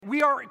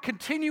We are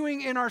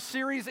continuing in our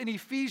series in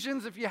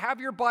Ephesians. If you have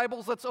your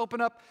Bibles, let's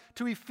open up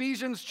to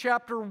Ephesians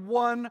chapter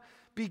 1,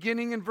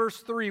 beginning in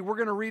verse 3. We're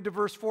going to read to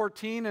verse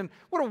 14, and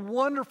what a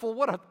wonderful,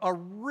 what a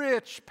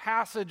rich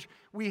passage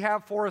we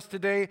have for us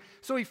today.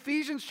 So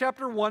Ephesians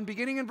chapter 1,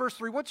 beginning in verse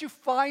 3. Once you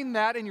find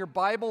that in your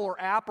Bible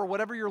or app or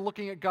whatever you're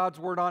looking at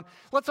God's Word on,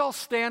 let's all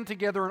stand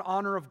together in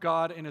honor of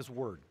God and His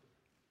Word.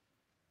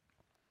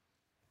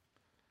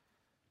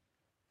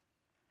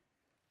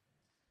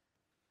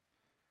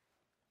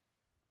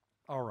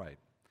 All right.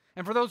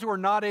 And for those who are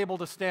not able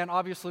to stand,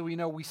 obviously we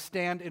know we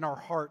stand in our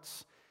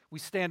hearts. We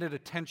stand at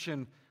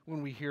attention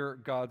when we hear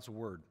God's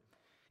word.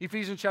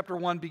 Ephesians chapter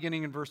 1,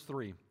 beginning in verse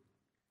 3.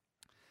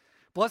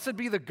 Blessed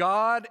be the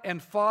God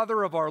and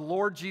Father of our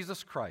Lord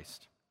Jesus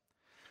Christ,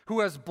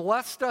 who has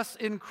blessed us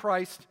in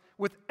Christ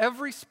with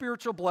every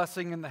spiritual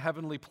blessing in the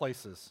heavenly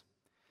places,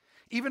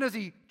 even as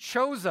He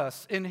chose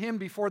us in Him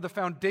before the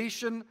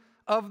foundation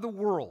of the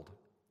world,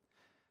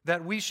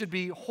 that we should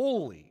be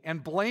holy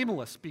and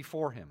blameless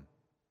before Him.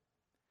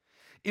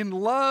 In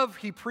love,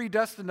 He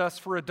predestined us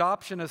for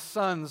adoption as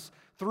sons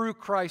through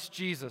Christ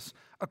Jesus,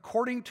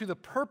 according to the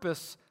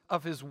purpose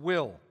of His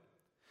will,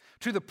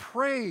 to the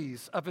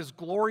praise of His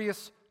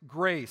glorious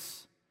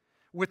grace,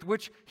 with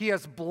which He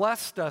has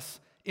blessed us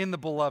in the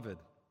Beloved.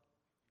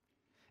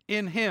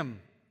 In Him,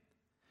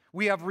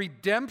 we have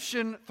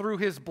redemption through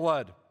His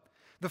blood,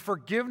 the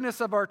forgiveness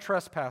of our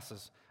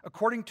trespasses,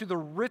 according to the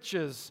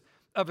riches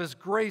of His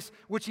grace,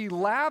 which He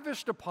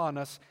lavished upon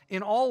us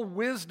in all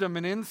wisdom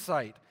and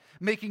insight,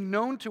 making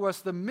known to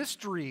us the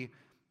mystery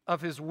of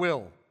His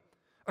will,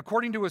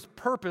 according to His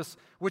purpose,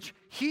 which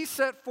He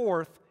set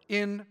forth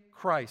in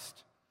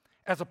Christ,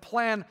 as a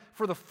plan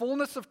for the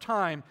fullness of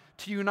time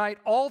to unite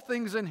all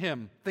things in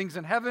Him, things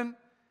in heaven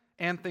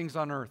and things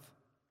on earth.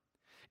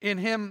 In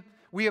Him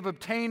we have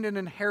obtained an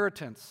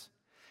inheritance,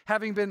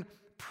 having been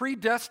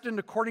predestined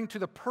according to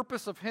the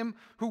purpose of Him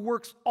who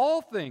works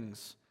all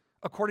things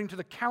according to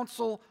the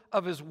counsel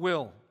of His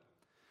will,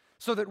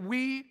 so that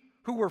we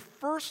who were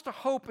first to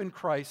hope in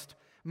Christ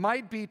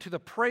might be to the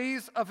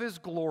praise of His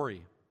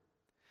glory.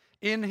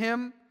 In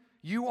Him,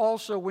 you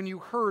also, when you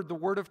heard the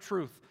word of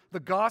truth, the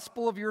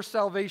gospel of your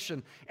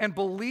salvation, and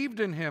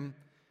believed in Him,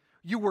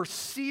 you were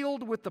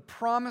sealed with the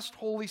promised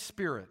Holy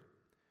Spirit,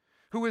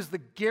 who is the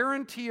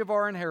guarantee of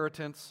our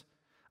inheritance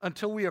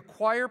until we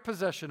acquire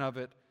possession of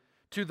it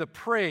to the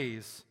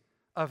praise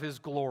of His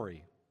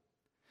glory.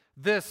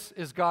 This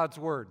is God's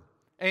word.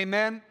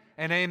 Amen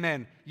and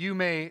amen. You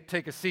may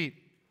take a seat.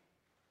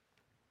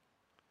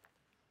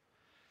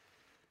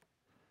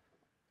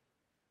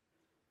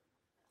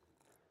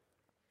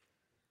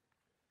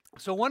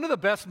 So one of the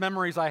best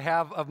memories I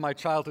have of my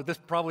childhood, this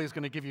probably is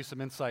going to give you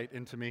some insight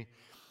into me.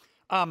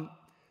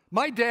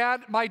 My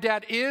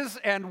dad is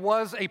and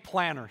was a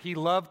planner. He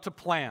loved to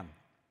plan.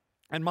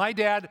 And my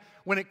dad,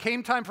 when it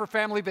came time for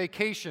family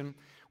vacation,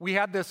 we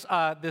had this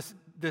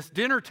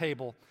dinner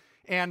table,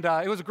 and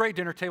it was a great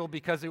dinner table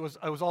because it was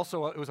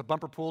a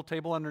bumper pool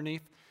table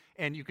underneath,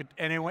 and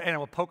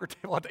a poker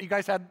table. You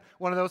guys had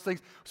one of those things.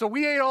 So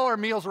we ate all our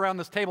meals around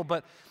this table.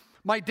 But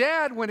my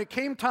dad, when it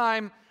came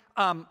time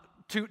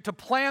to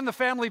plan the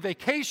family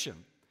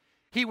vacation,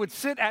 he would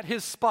sit at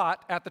his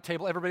spot at the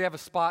table. Everybody have a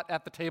spot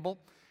at the table?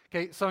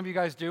 Okay, some of you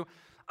guys do.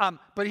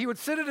 But he would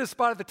sit at his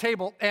spot at the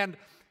table, and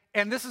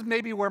this is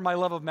maybe where my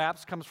love of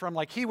maps comes from.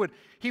 Like he would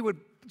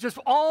just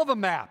all the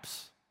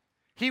maps,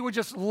 he would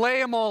just lay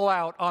them all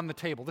out on the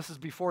table. This is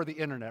before the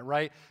internet,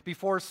 right?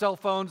 Before cell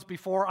phones,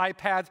 before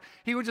iPads.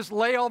 He would just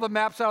lay all the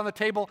maps out on the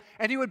table,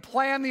 and he would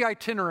plan the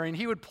itinerary, and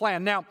he would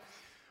plan. Now,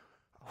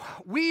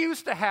 we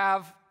used to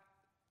have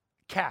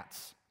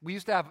cats. We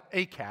used to have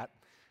a cat.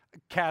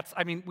 Cats,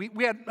 I mean,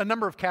 we had a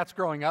number of cats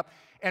growing up,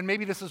 and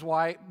maybe this is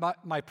why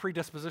my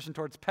predisposition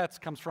towards pets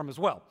comes from as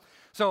well.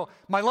 So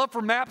my love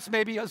for maps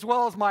maybe, as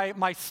well as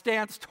my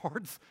stance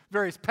towards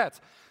various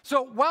pets.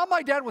 So while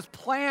my dad was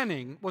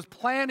planning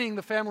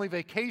the family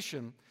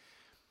vacation,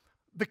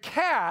 the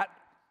cat,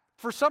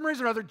 for some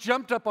reason or other,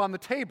 jumped up on the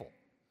table.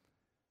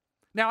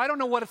 Now, I don't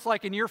know what it's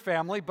like in your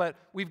family, but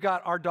we've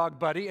got our dog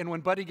Buddy, and when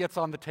Buddy gets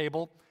on the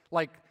table,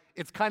 like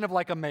it's kind of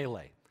like a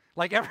melee.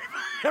 Like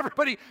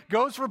everybody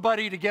goes for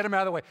Buddy to get him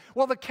out of the way.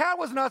 Well, the cat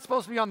was not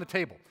supposed to be on the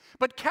table.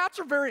 But cats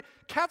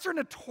are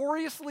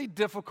notoriously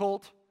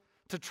difficult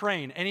to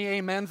train. Any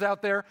amens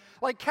out there?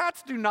 Like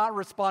cats do not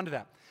respond to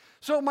that.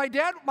 So my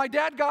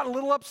dad got a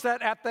little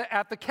upset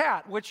at the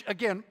cat, which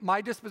again,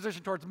 my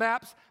disposition towards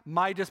maps,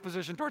 my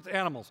disposition towards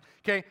animals,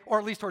 okay, or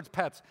at least towards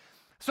pets.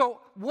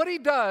 So what he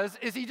does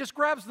is he just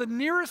grabs the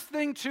nearest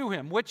thing to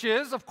him, which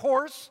is, of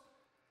course,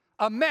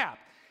 a map.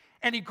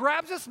 And he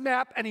grabs this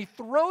map and he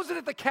throws it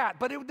at the cat.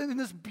 But in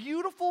this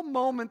beautiful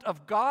moment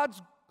of God's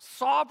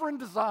sovereign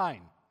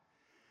design,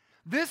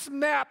 this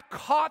map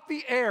caught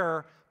the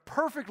air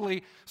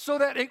perfectly so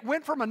that it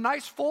went from a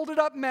nice folded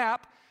up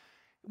map.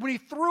 When he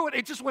threw it,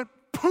 it just went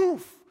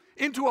poof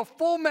into a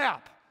full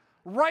map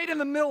right in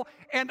the middle.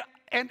 And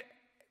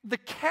the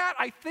cat,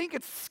 I think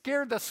it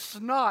scared the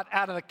snot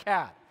out of the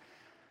cat.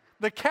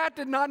 The cat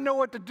did not know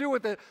what to do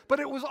with it, but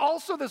it was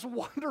also this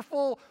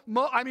wonderful,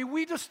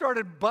 we just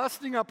started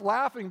busting up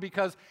laughing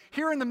because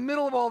here in the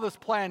middle of all this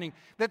planning,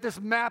 that this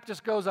map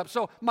just goes up.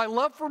 So my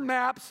love for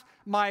maps,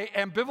 my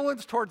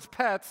ambivalence towards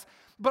pets,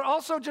 but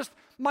also just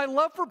my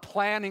love for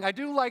planning. I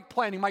do like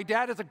planning. My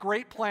dad is a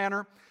great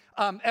planner.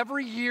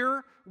 Every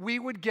year we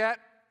would get,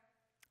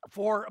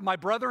 for my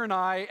brother and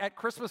I, at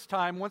Christmas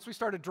time, once we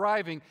started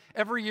driving,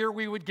 every year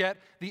we would get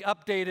the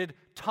updated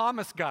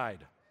Thomas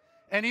Guide.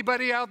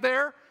 Anybody out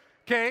there?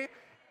 Okay,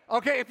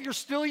 if you're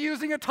still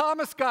using a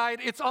Thomas Guide,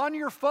 it's on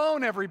your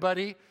phone,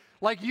 everybody.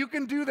 Like, you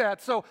can do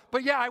that. So,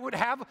 but yeah, I would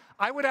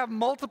have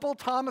multiple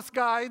Thomas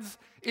Guides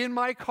in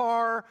my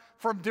car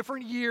from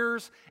different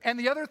years. And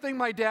the other thing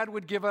my dad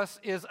would give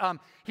us is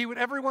he would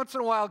every once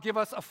in a while give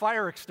us a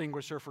fire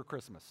extinguisher for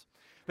Christmas.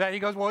 That he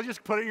goes, well,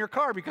 just put it in your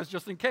car because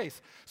just in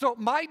case. So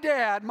my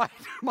dad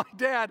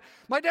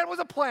was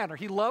a planner.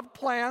 He loved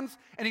plans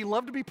and he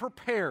loved to be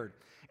prepared.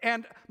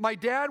 And my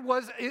dad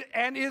was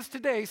and is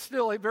today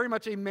still very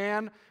much a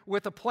man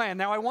with a plan.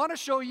 Now I want to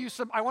show you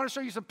some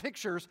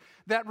pictures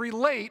that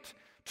relate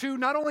to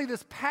not only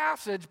this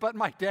passage but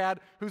my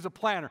dad, who's a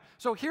planner.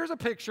 So here's a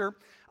picture.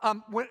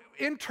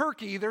 In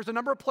Turkey, there's a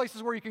number of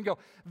places where you can go.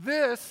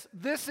 This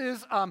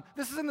is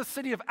in the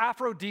city of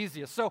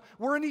Aphrodisias. So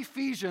we're in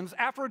Ephesians.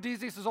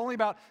 Aphrodisias is only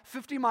about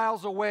 50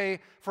 miles away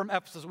from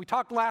Ephesus. We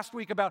talked last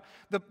week about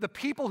the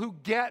people who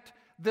get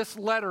this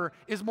letter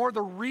is more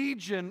the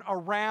region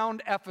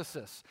around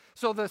Ephesus.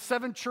 So the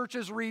 7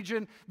 churches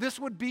region, this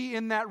would be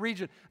in that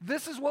region.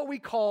 This is what we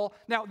call,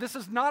 now this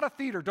is not a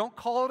theater, don't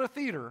call it a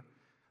theater.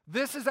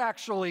 This is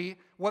actually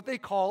what they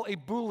call a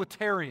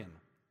bulletarian.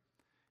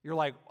 You're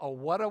like, a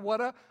what?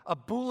 A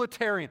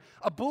bulletarian.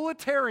 A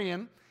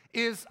bulletarian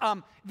is,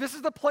 this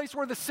is the place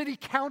where the city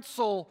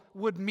council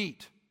would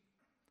meet.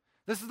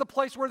 This is the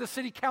place where the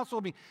city council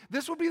would be.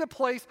 This would be the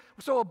place,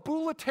 so a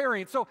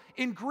bulletarian. So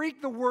in Greek,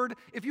 the word,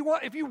 if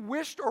you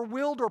wished or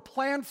willed or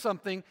planned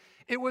something,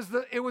 it was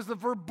the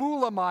verb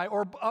boulamai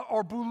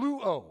or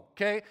bouluo,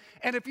 okay?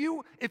 And if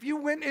you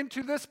went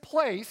into this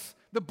place,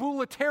 the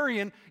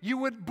bulletarian, you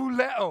would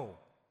bouleo.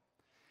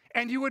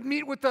 And you would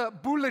meet with the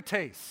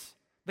bouletes,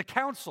 the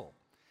council.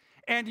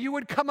 And you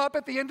would come up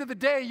at the end of the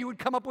day, you would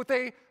come up with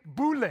a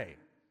boule,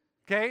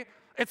 okay?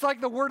 It's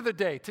like the word of the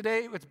day.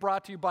 Today, it's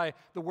brought to you by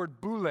the word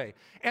boule.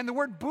 And the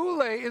word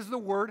boule is the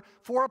word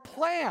for a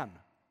plan.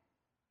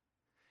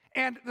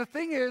 And the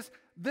thing is,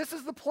 this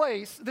is the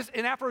place,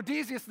 in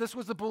Aphrodisias, this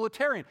was the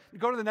bulletarian.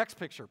 Go to the next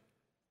picture.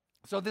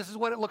 So this is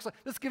what it looks like.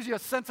 This gives you a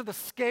sense of the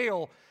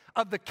scale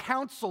of the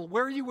council,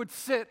 where you would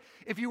sit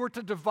if you were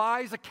to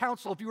devise a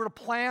council, if you were to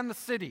plan the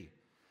city.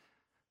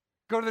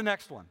 Go to the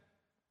next one.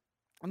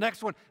 The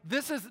next one.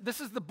 This is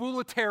the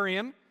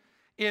bulletarian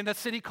in a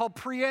city called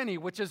Priene,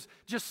 which is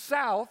just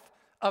south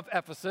of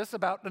Ephesus,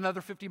 about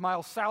another 50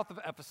 miles south of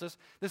Ephesus.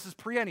 This is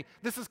Priene.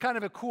 This is kind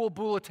of a cool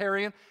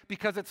bulletarian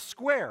because it's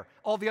square.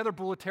 All the other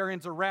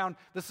bulletarians around,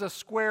 this is a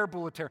square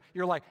bulletarian.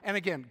 You're like, and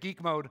again,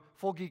 geek mode,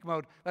 full geek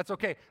mode. That's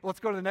okay. Let's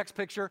go to the next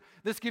picture.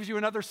 This gives you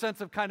another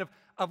sense of kind of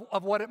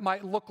what it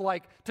might look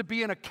like to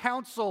be in a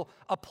council,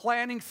 a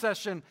planning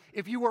session.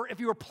 If you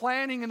were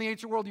planning in the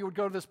ancient world, you would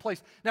go to this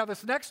place. Now,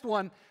 this next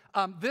one,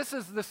 this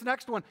is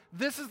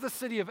the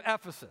city of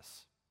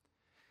Ephesus.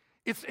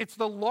 It's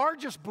the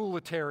largest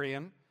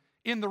bulletarian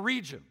in the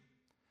region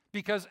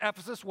because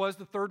Ephesus was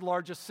the 3rd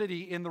largest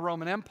city in the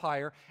Roman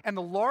Empire and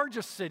the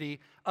largest city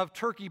of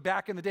Turkey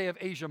back in the day of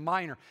Asia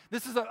Minor.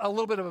 This is a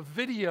little bit of a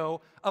video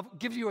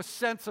gives you a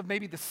sense of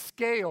maybe the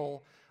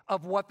scale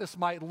of what this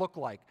might look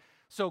like.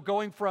 So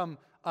going from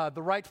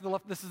the right to the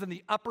left, this is in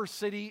the upper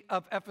city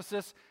of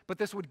Ephesus, but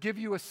this would give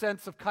you a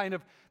sense of kind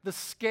of the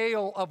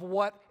scale of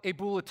what a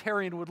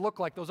bulletarian would look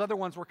like. Those other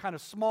ones were kind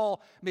of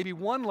small, maybe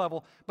one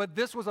level, but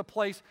this was a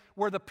place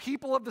where the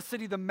people of the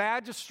city, the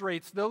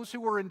magistrates, those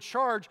who were in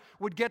charge,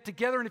 would get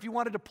together, and if you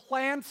wanted to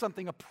plan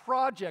something, a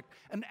project,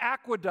 an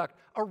aqueduct,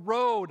 a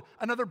road,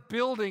 another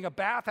building, a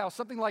bathhouse,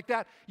 something like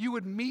that, you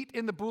would meet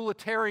in the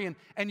bulletarian,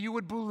 and you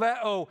would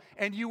bouleo,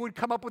 and you would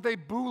come up with a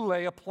boule,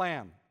 a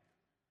plan.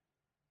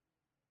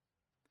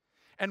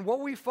 And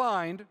what we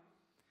find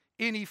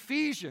in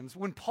Ephesians,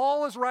 when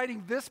Paul is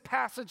writing this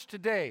passage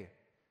today,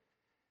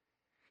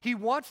 he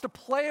wants to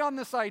play on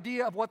this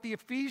idea of what the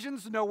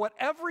Ephesians know, what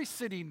every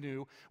city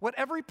knew, what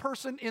every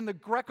person in the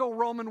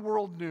Greco-Roman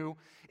world knew,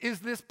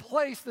 is this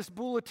place, this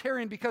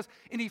bulletarian, because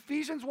in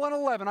Ephesians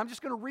 1:11, I'm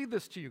just going to read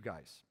this to you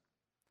guys.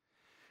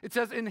 It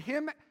says, in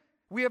him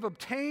we have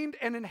obtained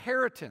an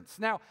inheritance.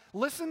 Now,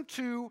 listen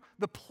to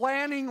the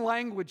planning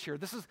language here.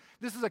 This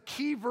is a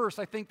key verse,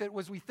 I think, that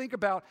as we think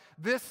about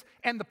this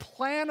and the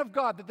plan of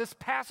God, that this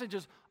passage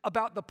is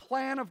about the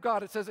plan of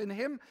God. It says, in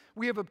him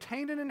we have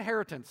obtained an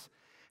inheritance,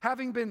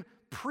 having been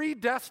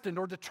predestined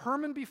or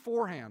determined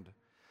beforehand,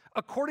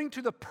 according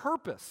to the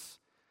purpose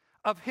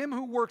of him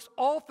who works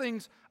all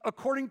things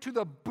according to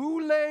the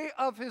boule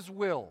of his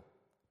will.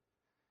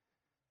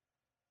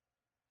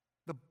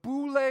 The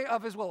boule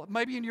of his will.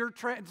 Maybe in your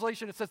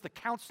translation it says the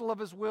counsel of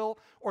his will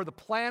or the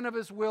plan of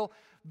his will.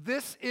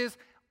 This is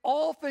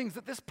all things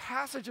that this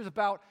passage is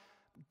about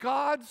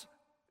God's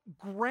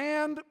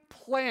grand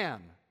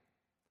plan.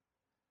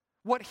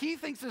 What he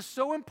thinks is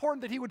so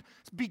important that he would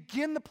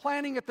begin the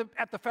planning at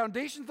the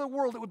foundations of the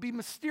world. It would be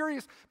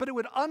mysterious, but it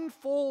would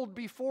unfold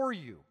before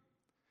you.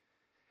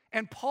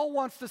 And Paul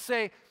wants to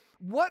say,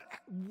 what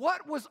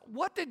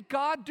did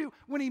God do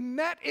when he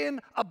met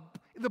in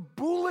the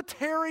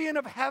Boulitarian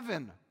of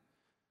heaven?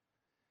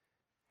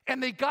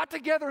 And they got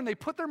together and they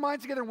put their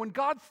minds together. When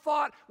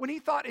he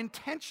thought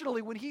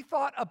intentionally, when he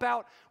thought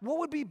about what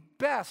would be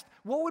best,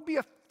 what would be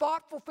a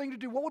thoughtful thing to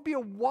do, what would be a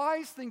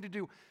wise thing to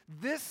do,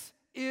 this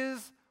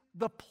is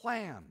the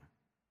plan.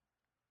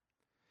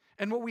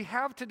 And what we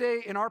have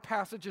today in our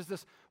passage is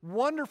this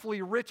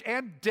wonderfully rich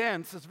and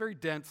dense, it's very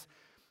dense,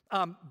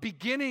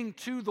 beginning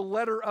to the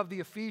letter of the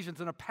Ephesians,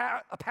 and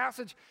a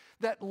passage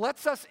that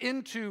lets us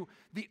into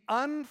the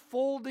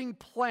unfolding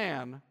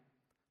plan,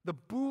 the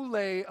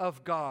boule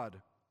of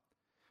God,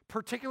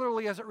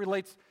 particularly as it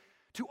relates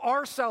to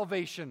our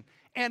salvation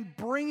and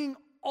bringing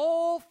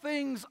all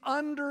things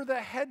under the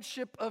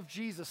headship of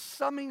Jesus,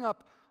 summing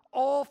up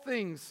all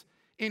things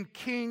in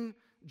King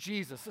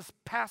Jesus. This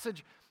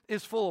passage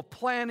is full of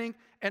planning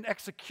and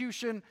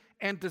execution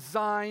and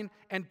design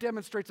and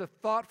demonstrates a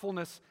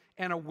thoughtfulness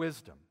and a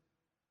wisdom.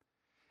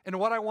 And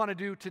what I want to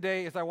do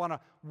today is I want to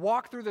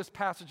walk through this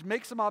passage,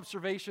 make some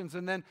observations,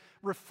 and then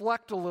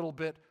reflect a little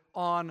bit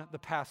on the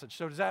passage.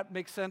 So does that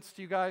make sense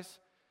to you guys?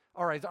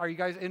 All right, are you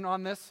guys in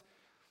on this?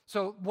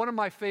 So one of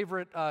my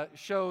favorite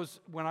shows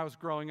when I was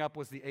growing up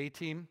was the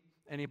A-Team.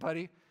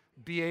 Anybody?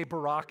 B.A.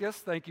 Baracus,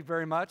 thank you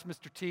very much.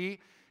 Mr. T,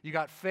 you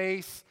got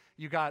Face,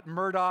 you got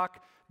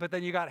Murdoch, but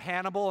then you got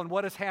Hannibal. And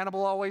what does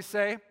Hannibal always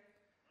say?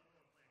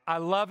 I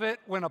love it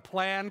when a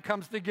plan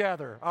comes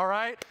together, all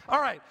right?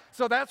 All right,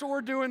 so that's what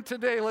we're doing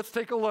today. Let's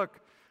take a look.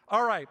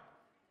 All right,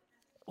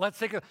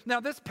 now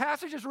this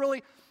passage is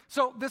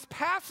this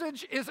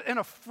passage is an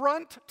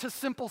affront to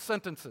simple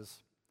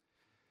sentences.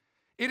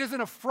 It is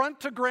an affront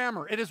to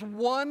grammar. It is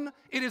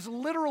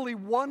literally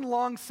one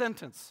long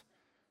sentence.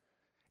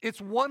 It's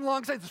one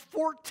long sentence,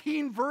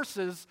 14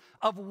 verses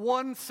of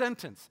one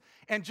sentence.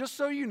 And just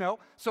so you know,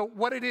 so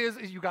what it is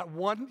you got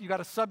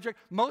a subject.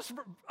 Most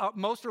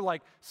are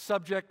like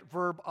subject,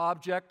 verb,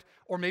 object,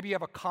 or maybe you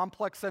have a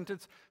complex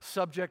sentence,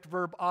 subject,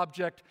 verb,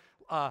 object,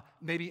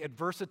 maybe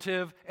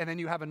adversative, and then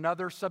you have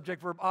another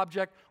subject, verb,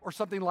 object, or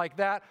something like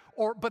that.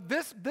 But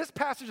this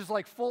passage is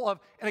like full of,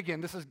 and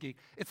again, this is geek,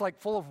 it's like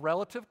full of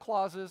relative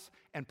clauses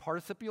and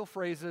participial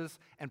phrases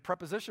and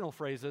prepositional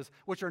phrases,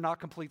 which are not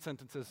complete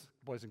sentences,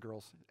 boys and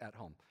girls at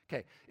home.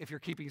 Okay, if you're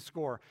keeping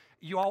score,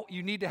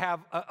 you need to have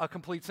a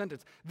complete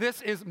sentence.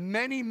 This is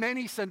many,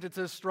 many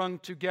sentences strung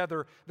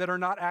together that are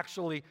not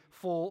actually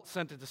full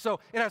sentences. So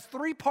it has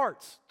three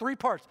parts, from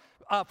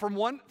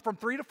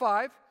 3 to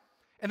 5,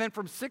 and then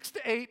from 6 to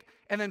 8,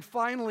 and then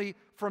finally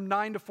from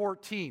 9 to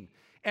 14.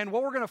 And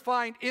what we're going to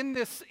find in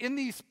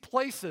these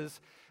places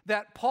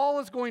that Paul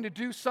is going to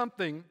do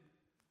something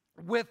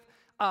with,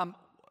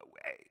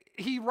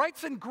 he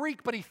writes in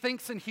Greek, but he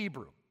thinks in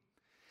Hebrew.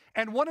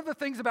 And one of the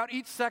things about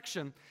each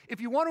section, if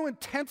you want to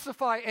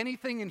intensify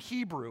anything in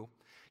Hebrew,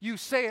 you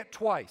say it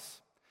twice.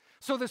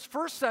 So this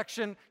first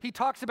section, he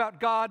talks about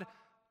God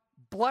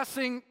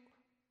blessing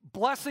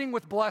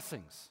with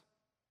blessings.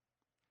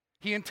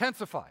 He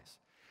intensifies.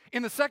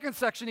 In the second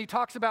section, he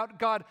talks about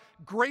God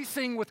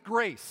gracing with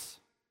grace.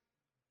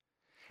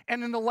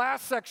 And in the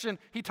last section,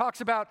 he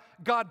talks about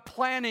God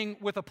planning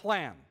with a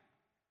plan.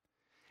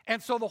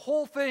 And so the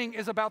whole thing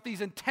is about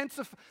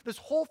this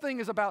whole thing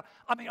is about,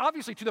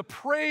 obviously to the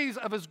praise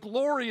of his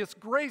glorious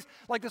grace,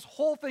 like this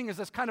whole thing is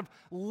this kind of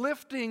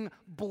lifting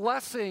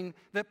blessing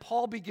that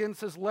Paul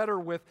begins his letter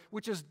with,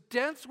 which is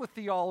dense with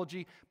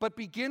theology, but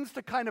begins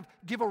to kind of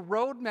give a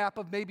roadmap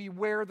of maybe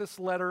where this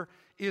letter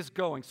is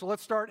going. So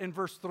let's start in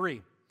verse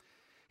 3.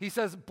 He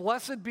says,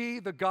 "Blessed be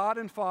the God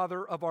and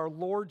Father of our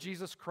Lord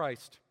Jesus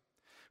Christ,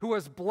 who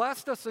has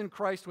blessed us in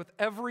Christ with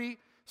every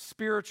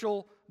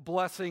spiritual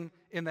blessing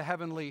in the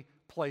heavenly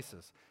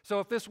places."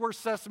 So if this were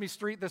Sesame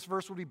Street, this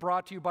verse would be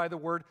brought to you by the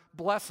word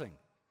blessing,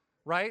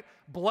 right?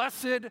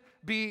 Blessed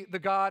be the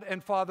God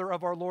and Father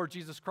of our Lord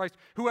Jesus Christ,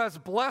 who has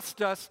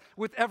blessed us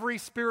with every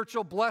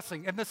spiritual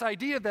blessing. And this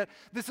idea that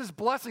this is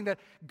blessing, that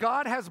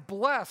God has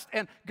blessed,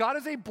 and God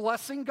is a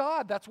blessing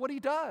God. That's what he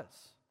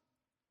does.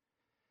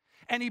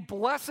 And he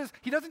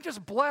doesn't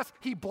just bless,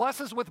 he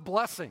blesses with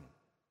blessing,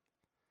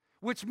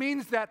 which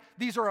means that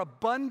these are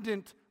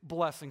abundant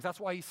blessings. That's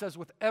why he says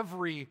with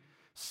every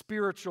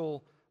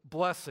spiritual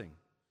blessing.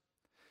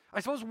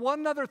 I suppose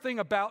one other thing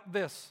about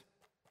this,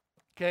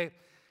 okay,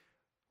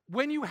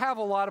 when you have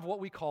a lot of what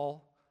we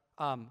call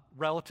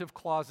relative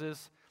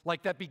clauses,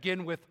 like that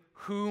begin with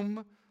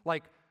whom,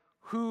 like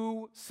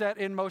who set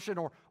in motion,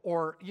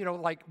 or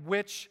like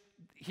which,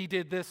 he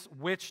did this,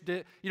 which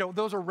did,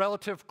 those are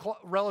relative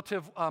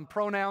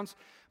pronouns.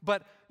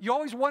 But you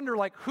always wonder,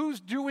 like,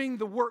 who's doing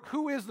the work?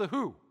 Who is the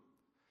who?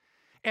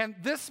 And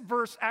this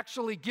verse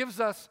actually gives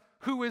us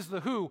who is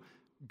the who.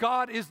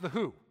 God is the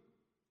who.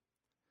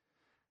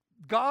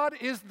 God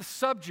is the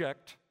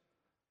subject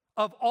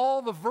of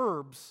all the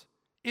verbs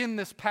in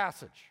this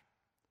passage.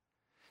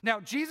 Now,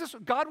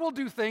 God will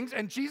do things,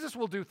 and Jesus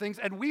will do things,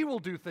 and we will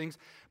do things,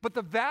 but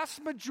the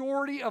vast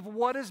majority of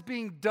what is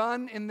being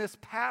done in this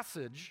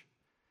passage,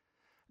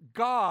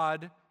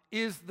 God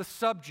is the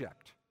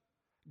subject.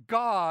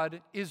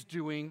 God is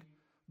doing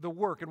the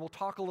work, and we'll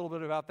talk a little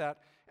bit about that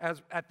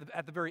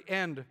at the very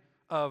end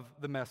of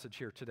the message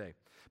here today.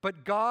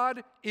 But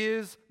God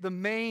is the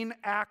main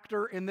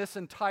actor in this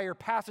entire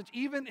passage,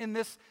 even in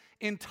this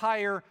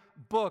entire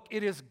book.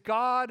 It is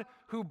God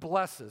who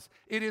blesses.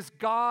 It is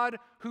God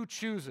who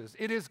chooses.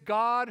 It is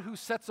God who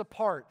sets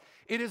apart.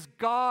 It is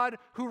God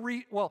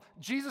who,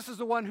 Jesus is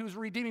the one who's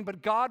redeeming,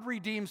 but God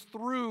redeems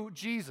through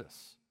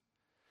Jesus.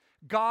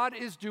 God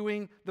is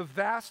doing the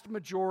vast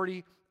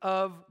majority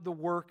of the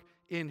work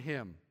in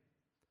him.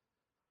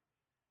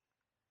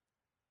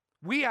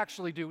 We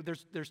actually do,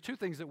 there's two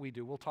things that we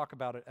do. We'll talk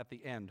about it at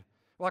the end.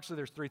 Well, actually,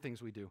 there's three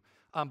things we do.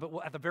 But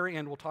at the very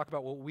end, we'll talk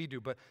about what we do.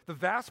 But the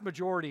vast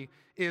majority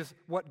is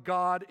what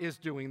God is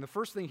doing. The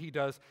first thing he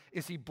does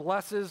is he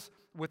blesses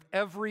with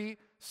every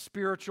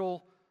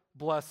spiritual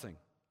blessing.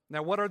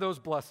 Now, what are those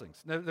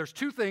blessings? Now, there's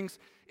two things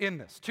in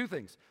this, two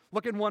things.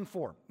 Look in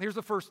 1:4. Here's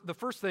the first. The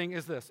first thing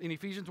is this, in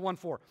Ephesians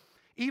 1:4.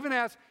 Even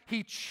as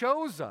he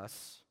chose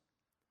us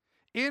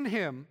in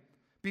him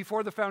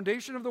before the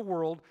foundation of the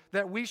world,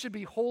 that we should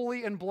be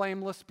holy and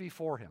blameless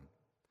before him.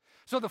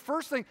 So the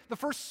first thing, the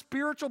first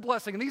spiritual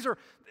blessing, and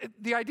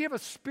the idea of a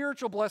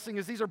spiritual blessing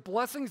is these are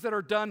blessings that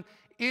are done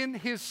in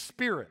his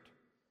Spirit.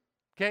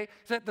 Okay?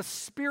 So that the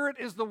Spirit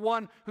is the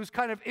one who's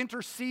kind of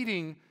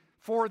interceding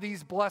for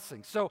these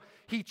blessings. So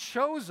he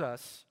chose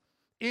us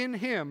in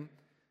him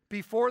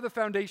before the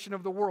foundation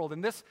of the world.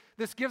 And this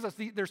gives us,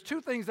 there's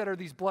two things that are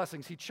these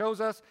blessings. He chose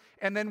us,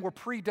 and then we're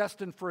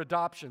predestined for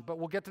adoption. But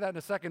we'll get to that in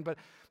a second. But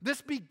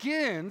this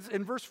begins,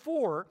 in verse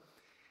 4,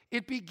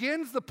 it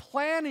begins the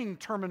planning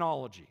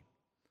terminology.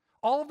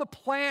 All of the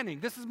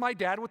planning. This is my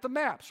dad with the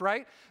maps,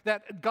 right?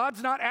 That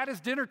God's not at his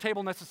dinner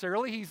table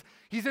necessarily.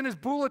 He's in his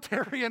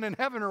bulletarian in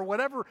heaven or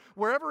whatever,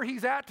 wherever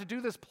he's at to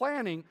do this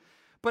planning.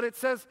 But it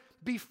says,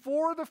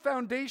 before the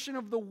foundation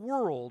of the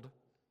world,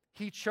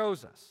 he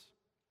chose us.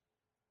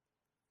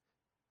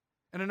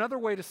 And another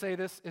way to say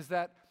this is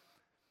that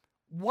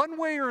one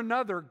way or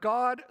another,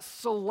 God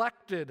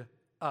selected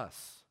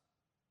us.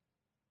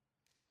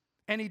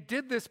 And he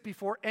did this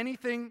before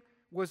anything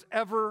was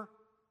ever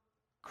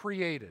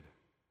created.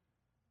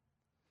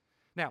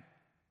 Now,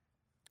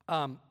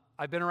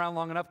 I've been around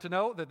long enough to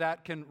know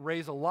that can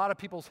raise a lot of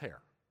people's hair.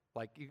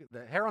 Like,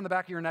 the hair on the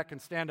back of your neck can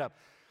stand up.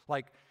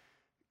 Like,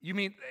 you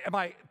mean,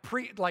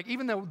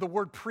 even though the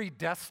word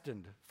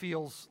predestined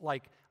feels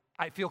like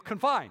I feel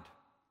confined.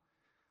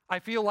 I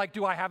feel like,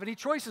 do I have any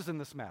choices in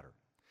this matter?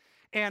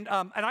 And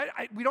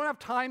we don't have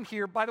time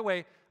here. By the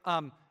way,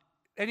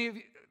 any of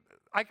you,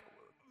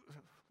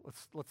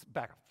 let's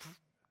back up.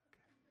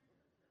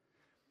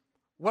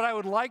 What I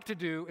would like to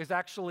do is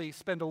actually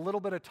spend a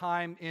little bit of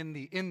time in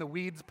the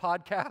Weeds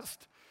podcast,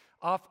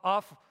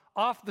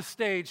 off the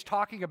stage,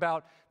 talking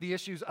about the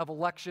issues of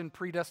election,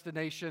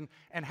 predestination,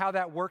 and how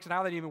that works, and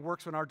how that even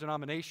works in our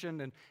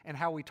denomination, and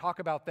how we talk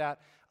about that.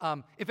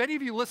 If any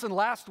of you listened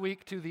last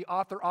week to the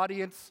author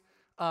audience,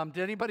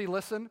 did anybody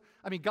listen?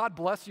 I mean, God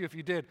bless you if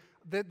you did.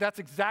 That's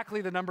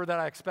exactly the number that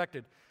I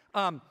expected.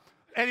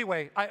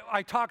 Anyway,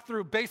 I talked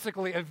through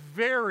basically a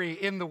very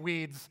in the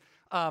weeds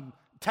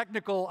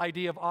technical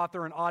idea of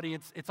author and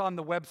audience. It's on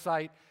the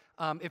website.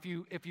 If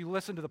you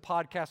listen to the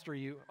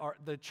podcast or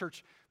the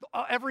church,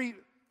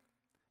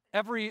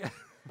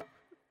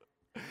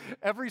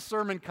 every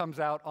sermon comes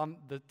out on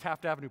the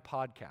Taft Avenue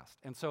podcast.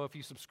 And so if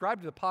you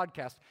subscribe to the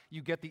podcast,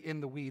 you get the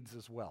in the weeds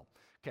as well.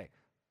 Okay.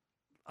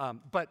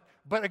 But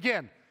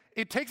again,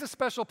 it takes a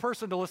special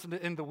person to listen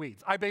to In the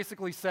Weeds. I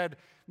basically said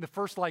in the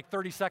first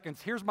 30 seconds,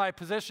 here's my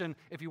position.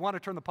 If you want to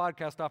turn the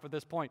podcast off at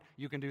this point,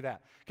 you can do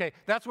that. Okay,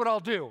 that's what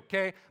I'll do,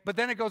 okay? But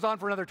then it goes on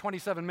for another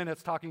 27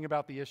 minutes talking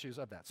about the issues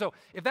of that. So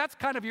if that's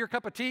kind of your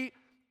cup of tea,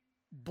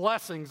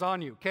 blessings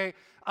on you, okay?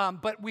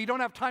 But we don't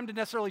have time to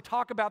necessarily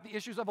talk about the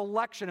issues of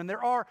election, and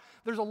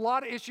there's a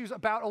lot of issues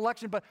about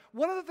election. But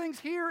one of the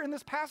things here in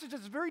this passage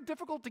is very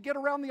difficult to get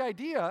around the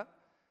idea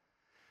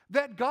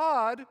that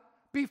God,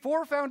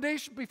 before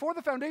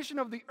the foundation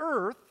of the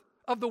earth,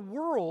 of the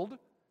world,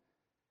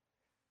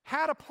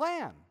 had a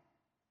plan.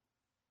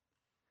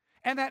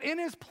 And that in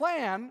his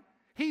plan,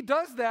 he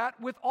does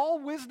that with all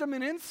wisdom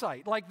and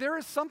insight. Like, there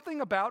is something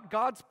about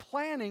God's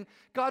planning,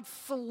 God's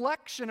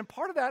selection, and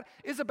part of that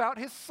is about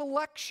his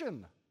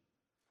selection,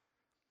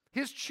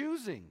 his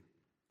choosing.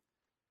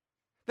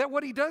 That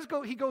what he does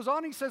he goes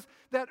on, he says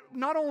that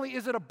not only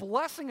is it a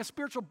blessing, a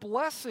spiritual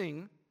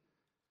blessing,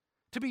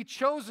 to be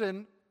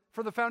chosen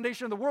for the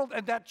foundation of the world,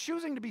 and that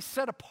choosing to be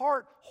set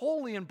apart,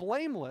 holy and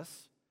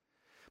blameless,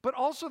 but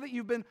also that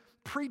you've been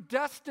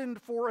predestined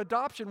for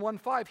adoption,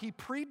 1:5. He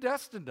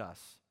predestined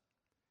us.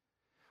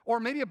 Or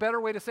maybe a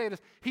better way to say it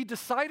is, he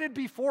decided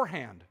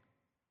beforehand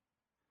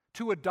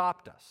to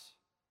adopt us.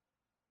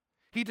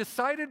 He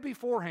decided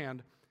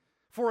beforehand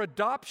for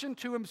adoption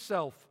to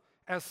himself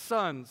as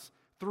sons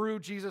through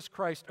Jesus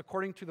Christ,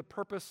 according to the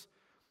purpose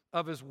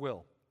of his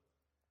will.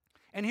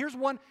 And here's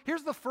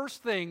the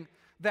first thing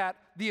that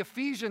the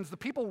Ephesians, the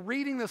people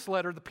reading this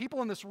letter, the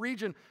people in this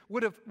region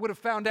would have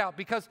found out.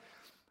 Because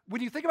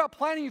when you think about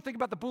planning, you think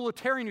about the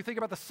Boulevardarian, you think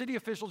about the city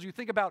officials, you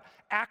think about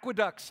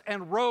aqueducts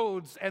and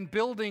roads and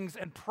buildings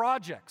and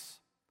projects.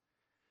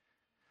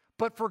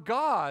 But for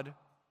God,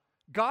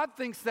 God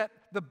thinks that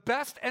the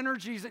best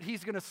energies that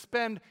he's going to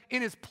spend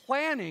in his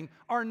planning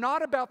are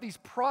not about these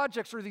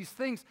projects or these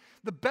things.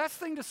 The best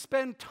thing to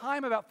spend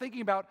time about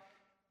thinking about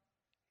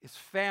is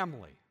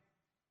family.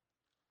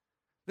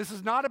 This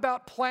is not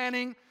about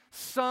planning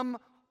some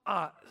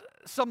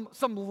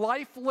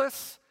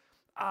lifeless,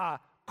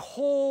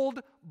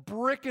 cold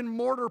brick and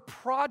mortar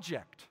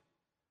project.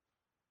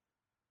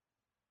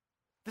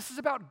 This is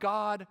about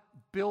God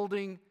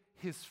building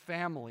his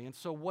family. And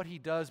so what he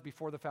does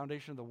before the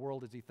foundation of the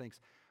world is he thinks,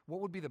 what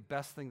would be the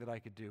best thing that I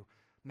could do?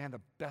 Man,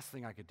 the best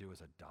thing I could do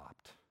is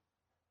adopt.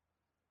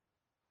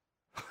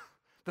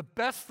 The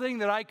best thing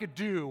that I could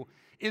do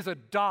is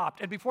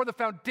adopt. And before the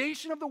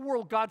foundation of the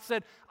world, God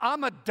said,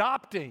 I'm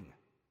adopting.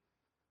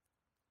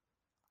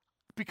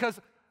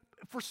 Because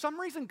for some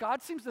reason,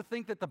 God seems to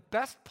think that the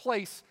best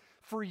place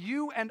for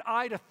you and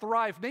I to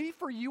thrive, maybe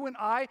for you and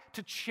I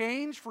to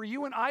change, for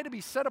you and I to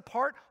be set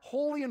apart,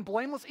 holy and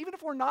blameless, even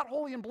if we're not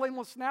holy and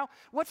blameless now,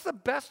 what's the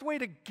best way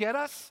to get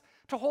us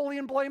to holy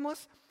and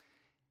blameless?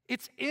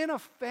 It's in a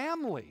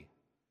family.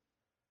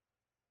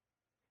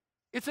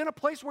 It's in a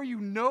place where you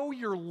know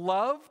you're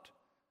loved.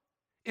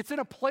 It's in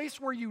a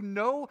place where you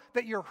know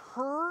that you're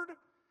heard.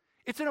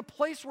 It's in a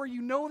place where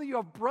you know that you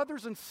have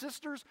brothers and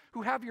sisters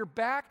who have your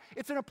back.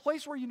 It's in a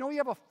place where you know you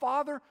have a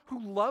father who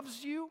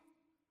loves you.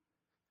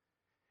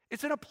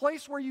 It's in a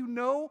place where you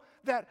know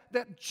that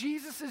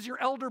Jesus is your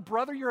elder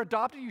brother, you're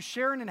adopted, you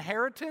share an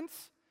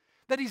inheritance,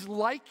 that he's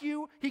like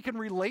you, he can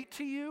relate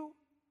to you.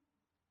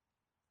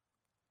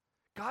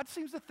 God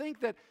seems to think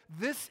that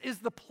this is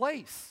the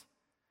place.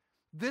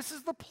 This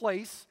is the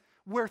place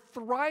where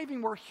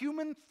thriving, where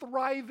human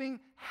thriving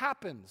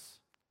happens,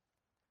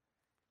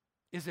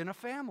 is in a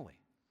family.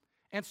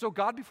 And so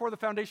God, before the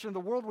foundation of the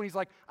world, when he's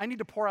like, I need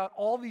to pour out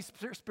all these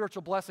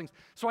spiritual blessings,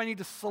 so I need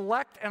to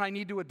select and I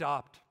need to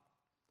adopt.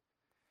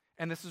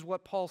 And this is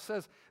what Paul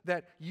says,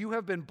 that you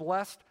have been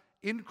blessed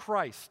in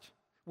Christ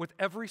with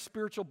every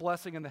spiritual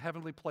blessing in the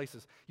heavenly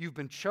places. You've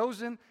been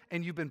chosen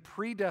and you've been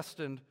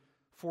predestined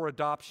for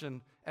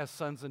adoption as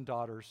sons and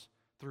daughters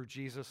through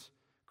Jesus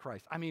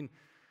Christ. I mean,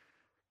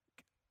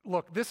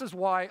 look, this is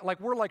why,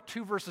 we're like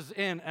 2 verses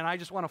in, and I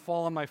just want to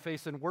fall on my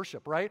face in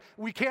worship, right?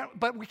 We can't.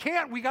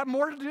 We got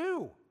more to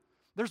do.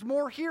 There's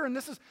more here, and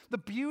this is the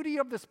beauty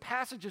of this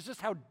passage, is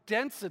just how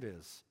dense it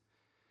is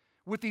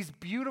with these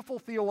beautiful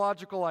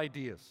theological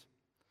ideas.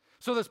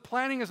 So this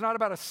planning is not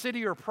about a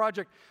city or a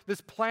project. This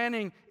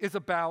planning is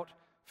about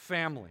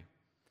family.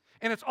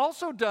 And it's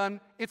also done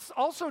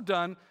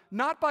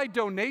not by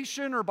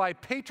donation or by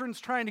patrons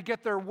trying to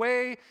get their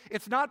way.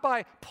 It's not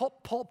by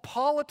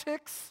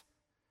politics.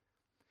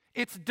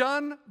 It's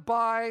done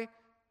by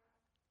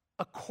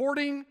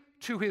according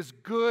to his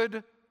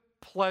good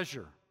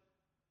pleasure.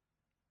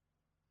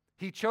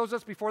 He chose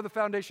us before the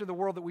foundation of the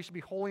world that we should be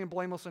holy and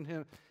blameless in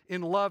him.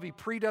 In love, he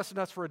predestined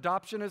us for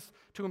adoption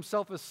to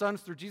himself as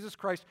sons through Jesus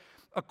Christ,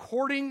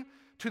 according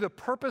to the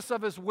purpose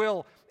of his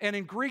will. And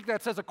in Greek,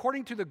 that says,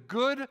 according to the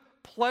good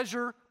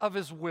pleasure of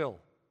his will.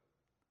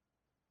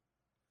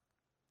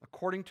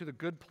 According to the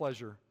good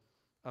pleasure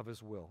of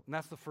his will. And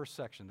that's the first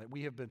section, that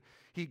we have been,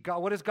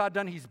 what has God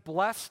done? He's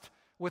blessed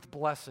with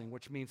blessing,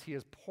 which means he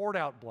has poured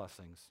out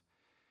blessings.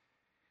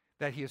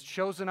 That he has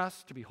chosen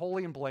us to be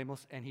holy and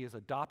blameless, and he has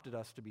adopted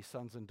us to be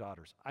sons and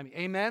daughters. I mean,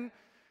 amen?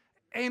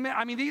 Amen.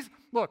 I mean,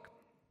 look,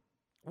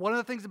 one of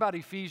the things about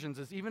Ephesians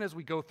is even as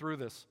we go through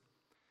this,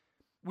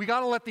 we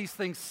got to let these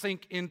things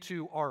sink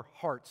into our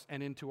hearts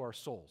and into our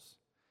souls.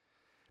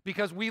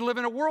 Because we live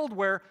in a world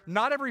where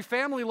not every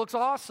family looks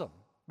awesome,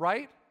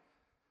 right?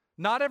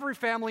 Not every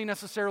family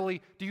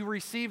necessarily do you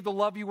receive the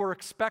love you were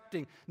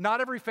expecting. Not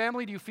every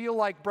family do you feel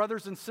like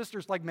brothers and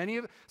sisters, like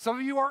some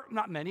of you are,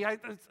 not many,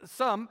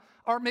 some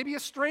are maybe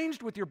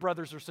estranged with your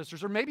brothers or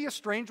sisters, or maybe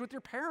estranged with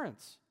your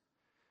parents.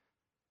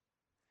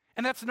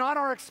 And that's not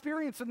our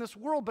experience in this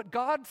world, but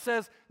God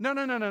says,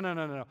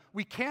 no.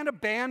 We can't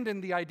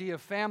abandon the idea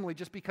of family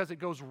just because it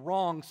goes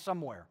wrong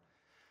somewhere.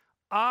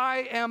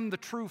 I am the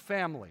true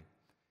family,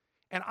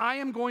 and I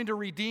am going to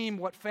redeem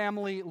what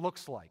family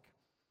looks like.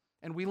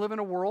 And we live in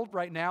a world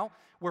right now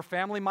where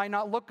family might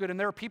not look good, and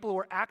there are people who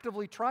are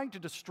actively trying to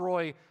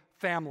destroy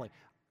family.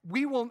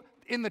 We will,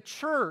 in the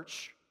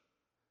church,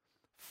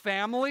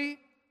 family,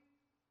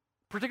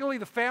 particularly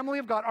the family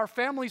of God, our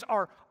families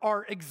are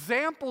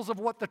examples of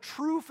what the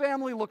true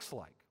family looks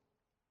like.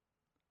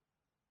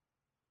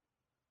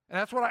 And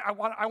that's what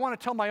I want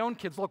to tell my own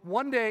kids. Look,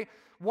 one day,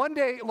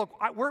 look,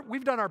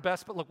 we've done our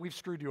best, but look, we've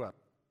screwed you up,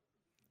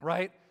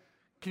 right?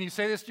 Can you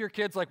say this to your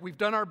kids? Like, we've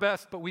done our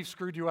best, but we've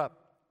screwed you up.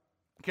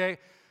 Okay?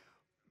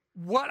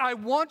 What I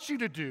want you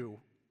to do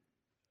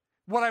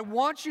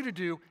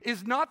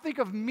is not think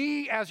of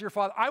me as your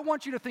father. I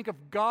want you to think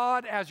of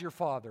God as your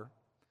father.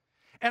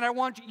 And I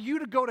want you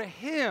to go to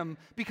him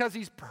because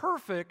he's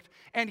perfect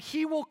and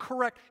he will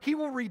correct, he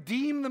will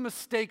redeem the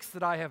mistakes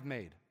that I have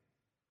made.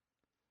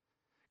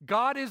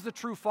 God is the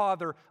true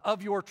father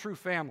of your true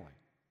family.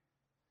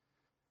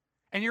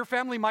 And your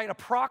family might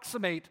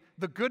approximate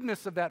the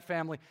goodness of that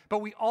family, but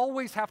we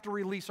always have to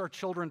release our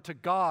children to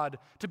God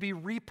to be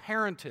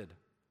reparented.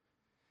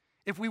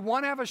 If we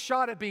want to have a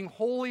shot at being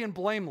holy and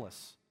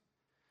blameless,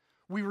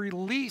 we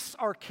release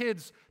our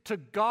kids to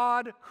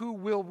God who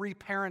will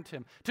reparent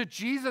him, to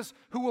Jesus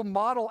who will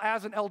model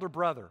as an elder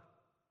brother.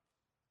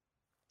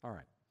 All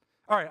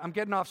right, I'm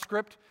getting off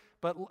script,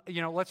 but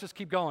let's just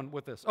keep going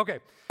with this. Okay,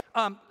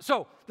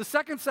 so the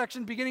second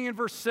section, beginning in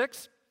verse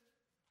 6,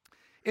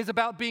 is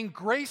about being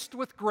graced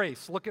with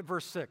grace. Look at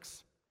verse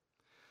 6.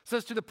 It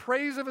says, to the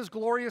praise of his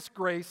glorious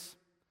grace,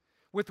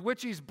 with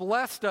which he's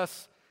blessed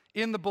us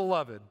in the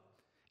beloved.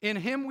 In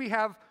him we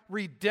have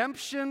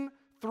redemption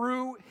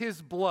through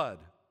his blood,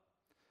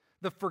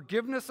 the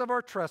forgiveness of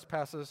our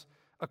trespasses,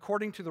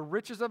 according to the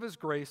riches of his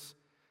grace,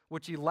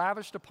 which he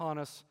lavished upon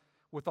us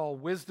with all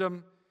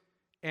wisdom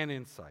and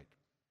insight.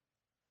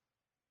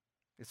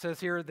 It says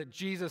here that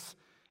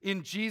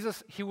in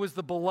Jesus, he was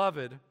the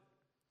beloved.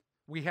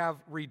 We have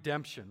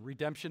redemption.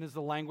 Redemption is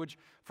the language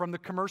from the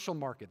commercial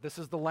market. This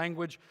is the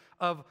language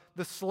of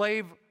the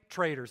slave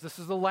traders. This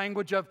is the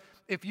language of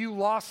if you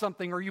lost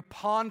something or you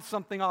pawned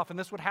something off, and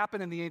this would happen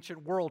in the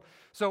ancient world.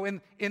 So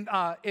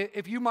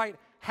if you might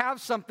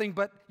have something,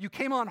 but you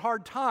came on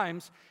hard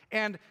times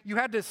and you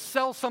had to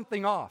sell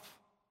something off.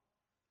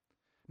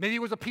 Maybe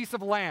it was a piece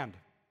of land.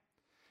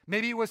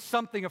 Maybe it was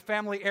something, a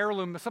family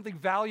heirloom, something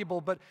valuable,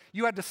 but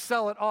you had to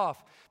sell it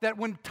off. That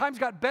when times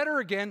got better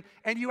again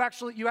and you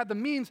had the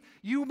means,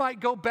 you might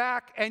go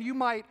back and you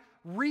might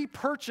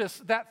repurchase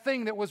that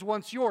thing that was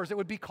once yours. It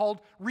would be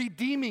called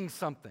redeeming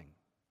something.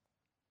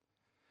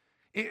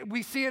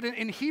 We see it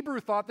in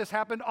Hebrew thought. This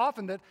happened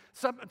often, that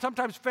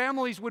sometimes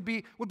families would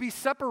be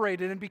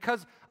separated, and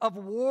because of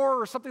war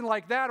or something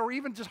like that, or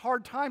even just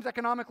hard times,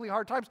 economically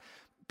hard times,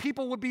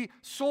 people would be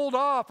sold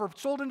off or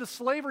sold into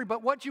slavery.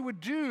 But what you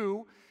would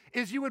do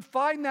is you would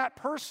find that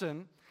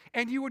person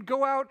and you would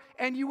go out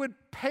and you would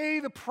pay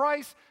the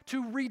price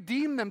to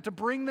redeem them, to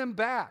bring them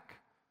back.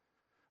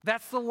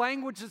 That's the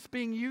language that's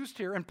being used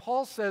here. And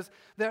Paul says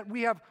that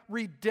we have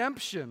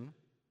redemption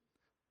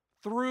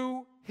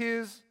through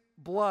his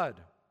blood.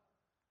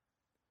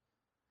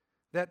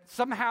 That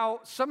somehow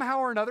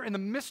or another, in the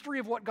mystery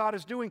of what God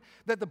is doing,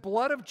 that the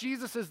blood of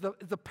Jesus is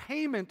the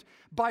payment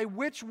by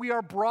which we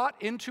are brought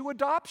into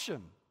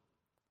adoption.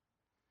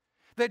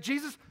 That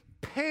Jesus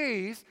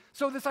pays,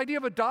 so this idea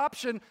of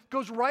adoption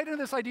goes right into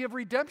this idea of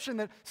redemption,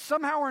 that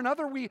somehow or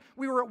another we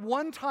were at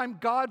one time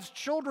God's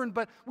children,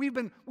 but we've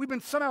been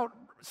somehow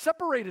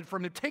separated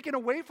from him, taken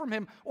away from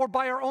him, or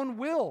by our own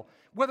will.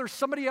 Whether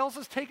somebody else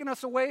has taken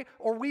us away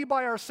or we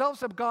by ourselves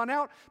have gone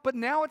out. But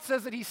now it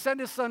says that he sent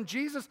his son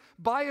Jesus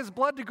by his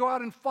blood to go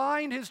out and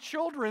find his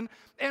children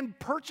and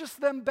purchase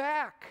them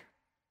back.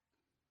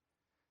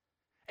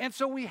 And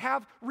so we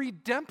have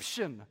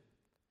redemption.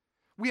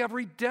 We have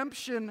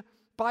redemption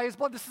by his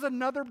blood. This is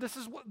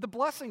the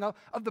blessing of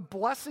the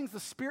blessings,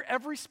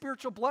 every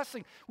spiritual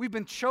blessing. We've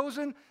been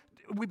chosen,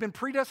 we've been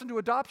predestined to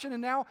adoption,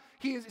 and now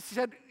he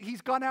said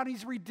he's gone out and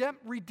he's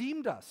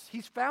redeemed us.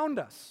 He's found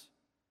us.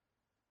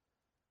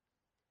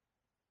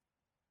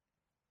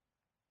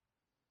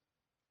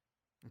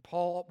 And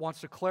Paul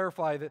wants to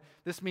clarify that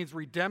this means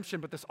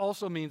redemption, but this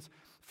also means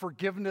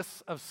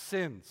forgiveness of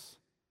sins.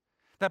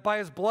 That by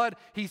his blood,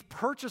 he's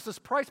purchased this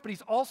price, but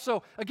he's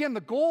also, again, the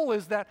goal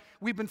is that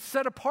we've been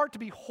set apart to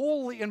be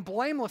holy and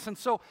blameless. And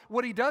so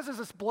what he does is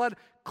this blood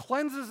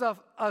cleanses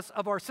us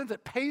of our sins.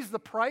 It pays the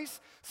price.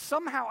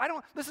 Somehow,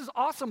 this is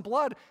awesome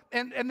blood,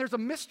 and there's a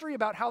mystery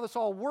about how this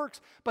all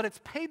works, but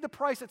it's paid the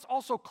price. It's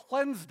also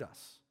cleansed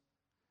us.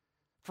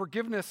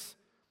 Forgiveness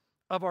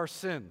of our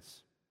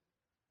sins.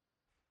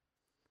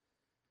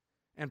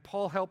 And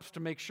Paul helps to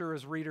make sure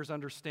his readers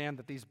understand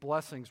that these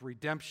blessings,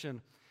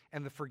 redemption,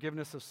 and the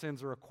forgiveness of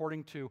sins are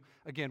according to,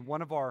 again,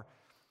 one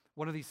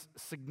of these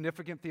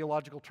significant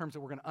theological terms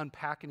that we're going to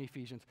unpack in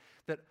Ephesians,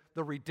 that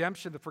the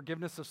redemption, the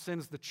forgiveness of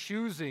sins, the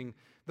choosing,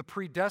 the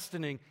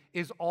predestining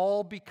is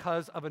all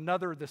because of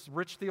this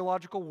rich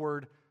theological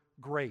word,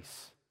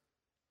 grace.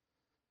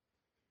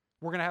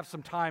 We're going to have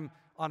some time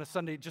on a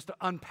Sunday just to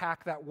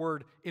unpack that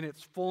word in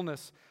its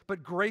fullness.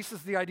 But grace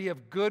is the idea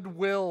of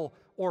goodwill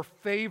or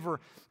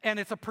favor. And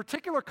it's a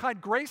particular kind.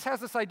 Grace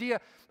has this idea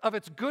of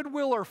its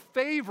goodwill or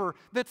favor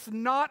that's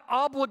not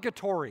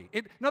obligatory.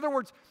 In other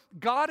words,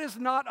 God is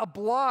not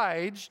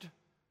obliged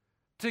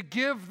to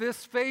give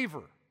this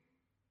favor.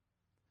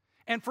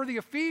 And for the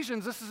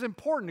Ephesians, this is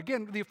important.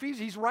 Again,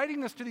 he's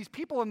writing this to these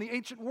people in the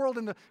ancient world,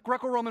 in the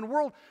Greco-Roman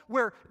world,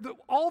 where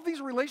all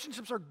these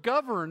relationships are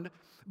governed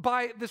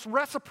by this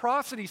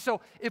reciprocity.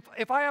 So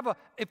if I have a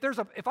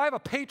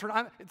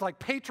patron, it's like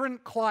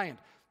patron-client.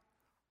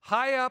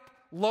 High up,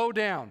 low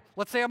down.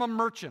 Let's say I'm a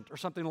merchant or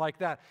something like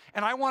that,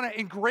 and I want to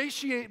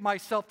ingratiate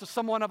myself to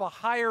someone of a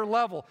higher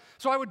level.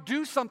 So I would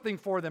do something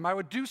for them. I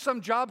would do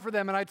some job for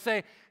them, and I'd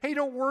say, hey,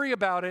 don't worry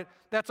about it.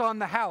 That's on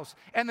the house.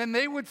 And then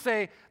they would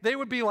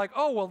be like,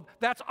 oh, well,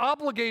 that's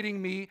obligating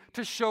me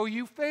to show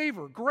you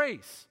favor,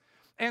 grace.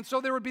 And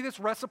so there would be this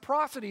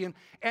reciprocity,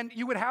 and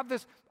you would have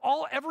this,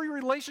 every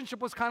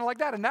relationship was kind of like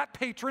that. And that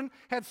patron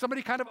had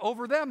somebody kind of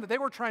over them that they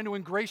were trying to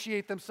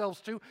ingratiate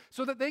themselves to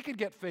so that they could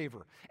get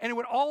favor. And it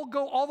would all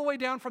go all the way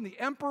down from the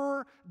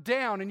emperor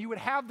down, and you would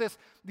have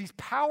these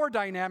power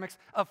dynamics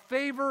of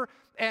favor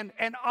and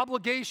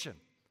obligation.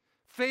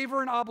 Favor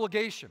and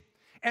obligation.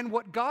 And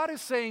what God is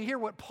saying here,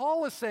 what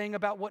Paul is saying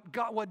about what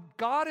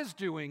God is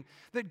doing,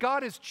 that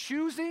God is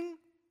choosing,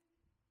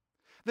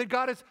 that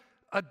God is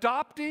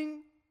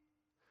adopting,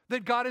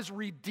 that God is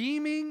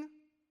redeeming,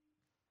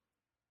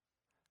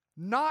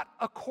 not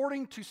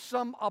according to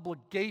some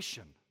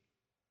obligation.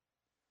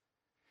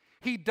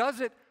 He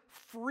does it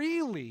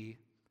freely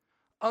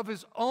of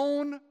his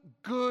own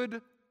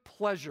good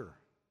pleasure.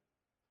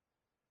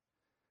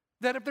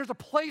 That if there's a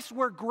place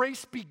where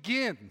grace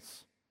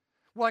begins,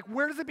 like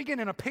where does it begin?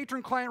 In a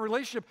patron-client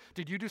relationship,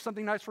 did you do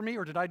something nice for me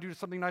or did I do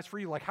something nice for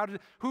you? Like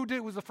who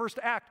was the first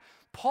to act?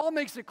 Paul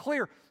makes it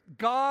clear,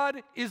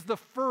 God is the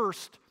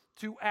first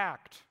to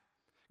act.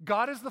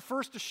 God is the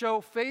first to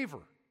show favor.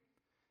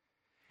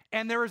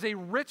 And there is a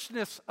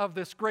richness of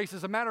this grace.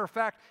 As a matter of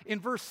fact, in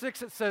verse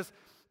 6 it says,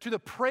 to the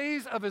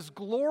praise of his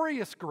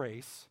glorious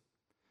grace,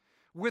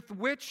 with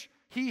which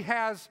he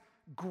has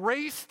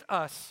graced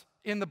us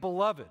in the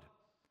beloved.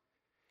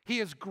 He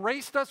has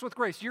graced us with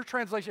grace. Your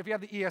translation, if you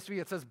have the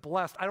ESV, it says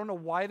blessed. I don't know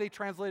why they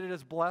translate it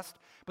as blessed,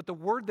 but the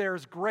word there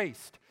is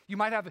graced. You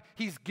might have,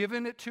 he's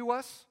given it to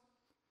us.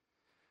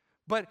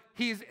 But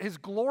his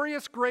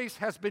glorious grace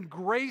has been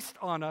graced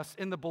on us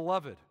in the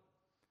beloved.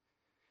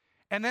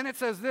 And then it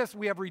says this,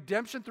 we have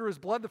redemption through his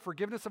blood, the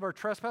forgiveness of our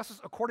trespasses,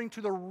 according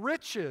to the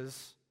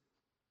riches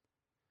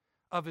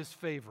of his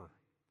favor.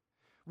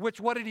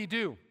 Which, what did he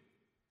do?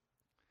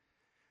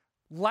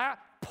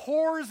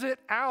 Pours it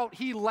out.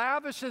 He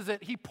lavishes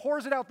it. He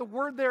pours it out. The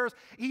word there is,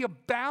 he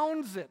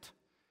abounds it.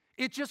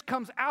 It just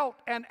comes out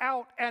and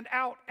out and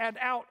out and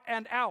out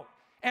and out.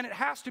 And it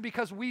has to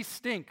because we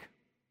stink.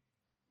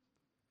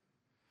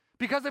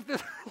 Because if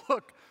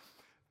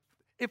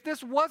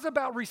this was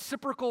about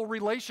reciprocal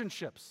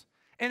relationships,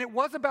 and it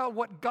was about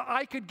what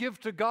I could give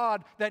to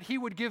God that he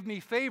would give me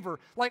favor,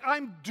 like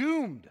I'm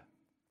doomed.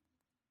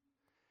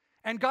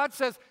 And God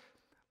says,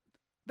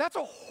 that's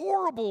a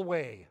horrible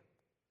way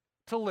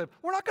to live.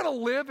 We're not going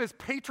to live as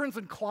patrons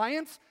and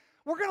clients.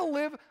 We're going to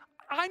live,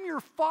 I'm your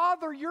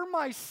father, you're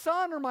my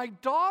son or my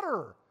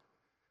daughter.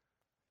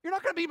 You're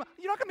not going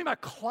to be my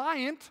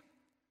client.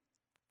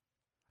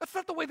 That's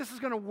not the way this is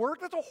going to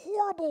work. That's a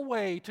horrible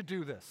way to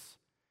do this.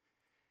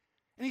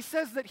 And he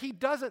says that he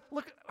does it.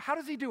 Look, how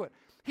does he do it?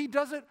 He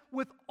does it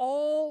with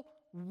all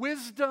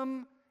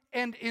wisdom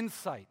and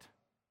insight.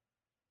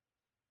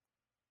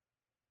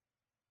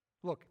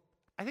 Look,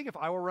 I think if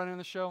I were running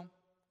the show,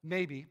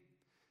 maybe,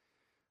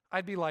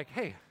 I'd be like,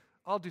 hey,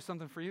 I'll do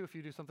something for you if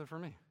you do something for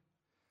me.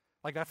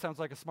 Like that sounds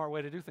like a smart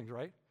way to do things,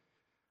 right?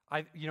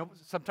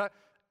 Sometimes,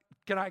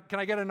 can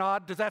I get a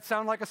nod? Does that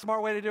sound like a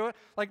smart way to do it?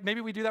 Like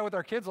maybe we do that with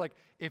our kids, like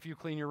if you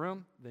clean your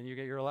room, then you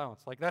get your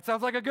allowance. Like that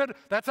sounds like a good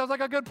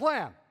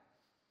plan,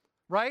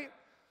 right?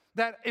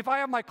 That if I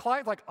have my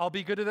client, like I'll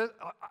be good at it.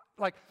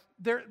 Like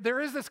there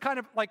is this kind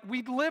of, like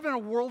we live in a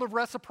world of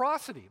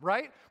reciprocity,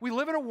 right? We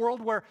live in a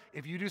world where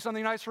if you do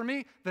something nice for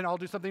me, then I'll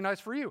do something nice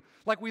for you.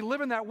 Like we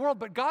live in that world,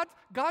 but God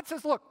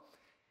says, look,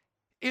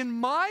 in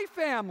my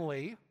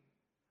family,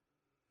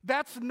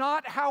 that's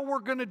not how we're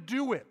going to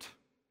do it.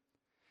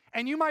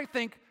 And you might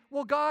think,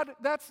 well, God,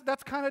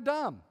 that's kind of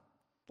dumb.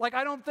 Like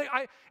I don't think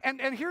and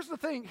here's the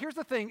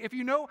thing, if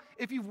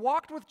you've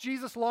walked with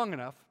Jesus long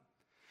enough,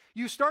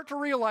 you start to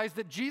realize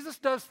that Jesus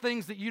does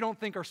things that you don't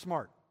think are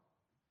smart.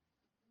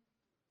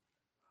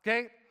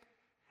 Okay?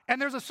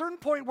 And there's a certain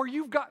point where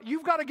you've got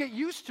to get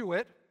used to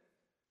it,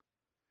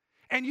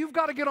 and you've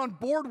got to get on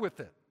board with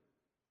it.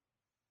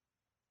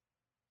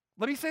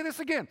 Let me say this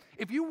again.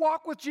 If you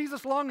walk with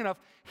Jesus long enough,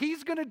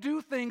 he's going to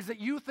do things that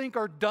you think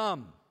are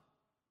dumb,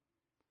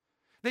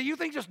 that you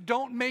think just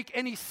don't make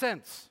any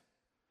sense.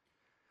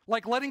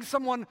 Like letting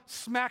someone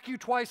smack you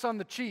twice on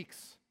the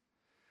cheeks.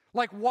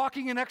 Like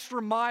walking an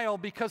extra mile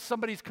because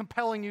somebody's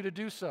compelling you to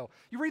do so.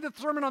 You read the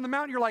Sermon on the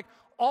Mount, you're like,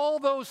 all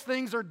those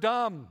things are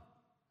dumb.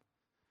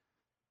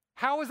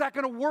 How is that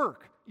going to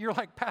work? You're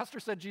like, Pastor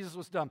said Jesus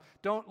was dumb.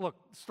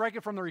 Strike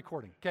it from the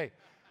recording. Okay.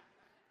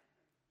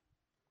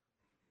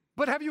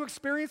 But have you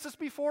experienced this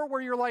before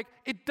where you're like,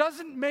 it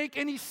doesn't make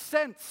any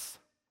sense?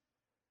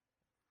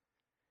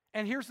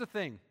 And here's the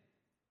thing.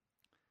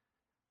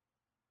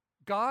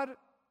 God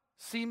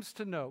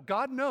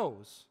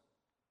knows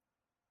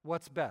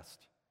what's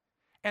best.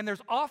 And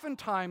there's often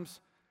times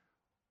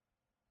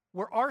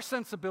where our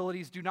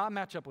sensibilities do not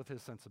match up with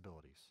his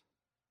sensibilities.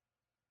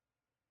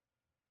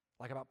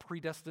 Like about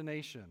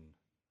predestination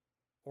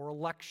or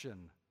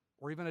election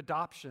or even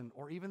adoption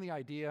or even the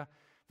idea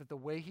that the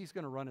way he's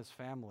going to run his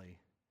family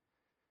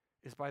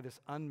is by this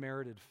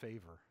unmerited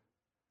favor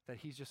that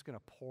he's just going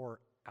to pour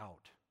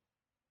out.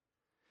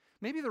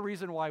 Maybe the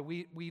reason why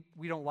we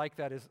don't like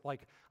that is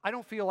like, I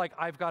don't feel like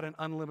I've got an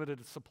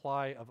unlimited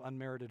supply of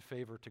unmerited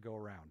favor to go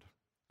around.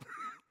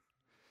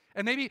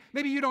 And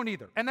maybe you don't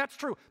either. And that's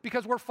true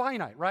because we're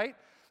finite, right?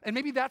 And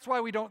maybe that's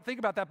why we don't think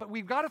about that. But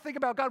we've got to think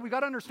about God. We've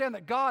got to understand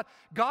that God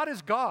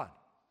is God.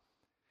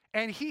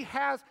 And he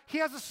has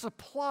a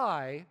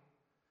supply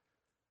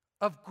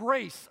of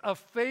grace, of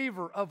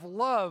favor, of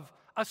love,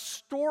 a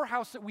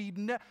storehouse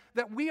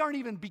that we aren't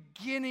even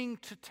beginning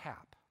to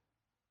tap.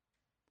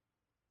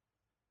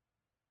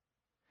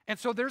 And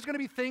so there's going to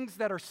be things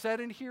that are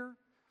said in here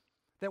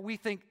that we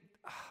think,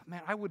 oh,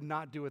 man, I would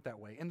not do it that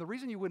way. And the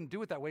reason you wouldn't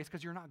do it that way is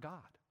because you're not God.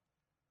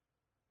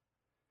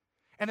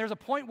 And there's a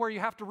point where you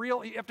have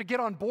to get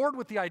on board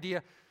with the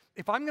idea,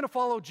 if I'm going to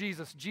follow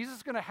Jesus, Jesus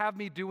is going to have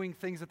me doing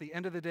things at the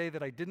end of the day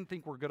that I didn't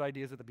think were good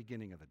ideas at the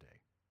beginning of the day.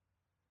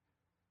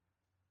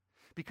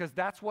 Because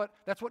that's what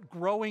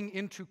growing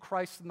into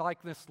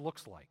Christ-likeness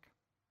looks like.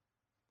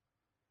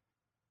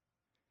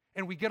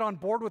 And we get on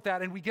board with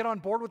that, and we get on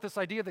board with this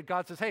idea that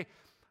God says, hey,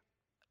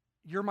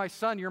 you're my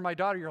son, you're my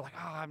daughter. You're like,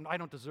 I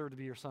don't deserve to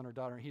be your son or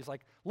daughter. And he's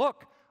like,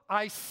 look,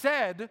 I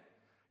said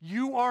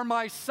you are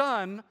my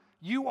son,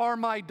 you are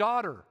my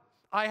daughter.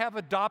 I have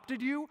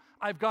adopted you.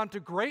 I've gone to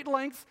great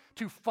lengths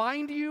to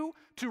find you,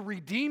 to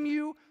redeem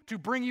you, to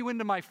bring you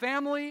into my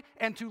family,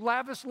 and to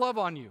lavish love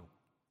on you.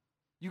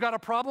 You got a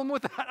problem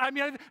with that? I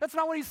mean, that's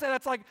not what he said.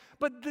 That's like,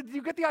 but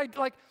you get the idea,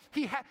 like,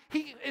 he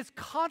is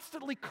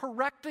constantly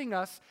correcting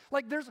us.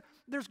 Like,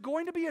 there's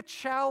going to be a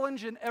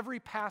challenge in every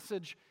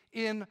passage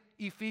in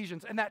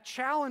Ephesians, and that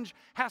challenge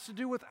has to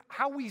do with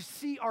how we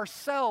see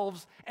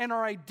ourselves and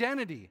our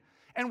identity.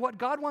 And what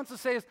God wants to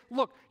say is,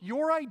 look,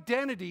 your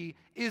identity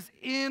is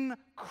in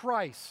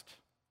Christ.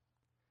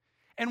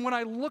 And when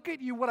I look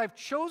at you, what I've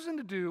chosen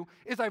to do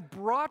is I've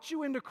brought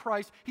you into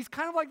Christ. He's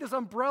kind of like this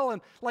umbrella.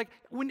 And like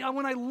when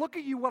I look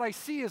at you, what I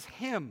see is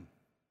him.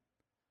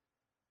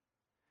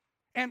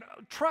 And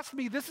trust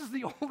me, this is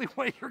the only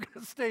way you're going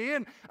to stay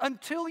in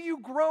until you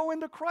grow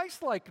into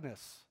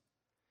Christ-likeness.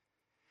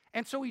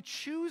 And so he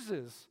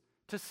chooses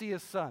to see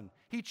his son.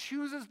 He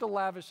chooses to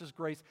lavish his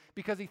grace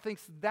because he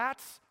thinks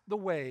that's the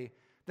way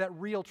that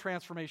real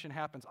transformation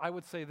happens. I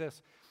would say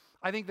this.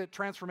 I think that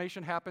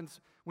transformation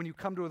happens when you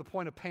come to the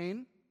point of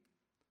pain,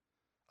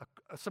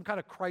 some kind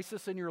of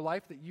crisis in your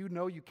life that you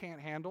know you can't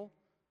handle,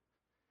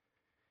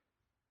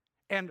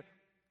 and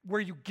where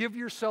you give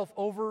yourself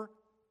over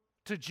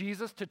to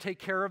Jesus to take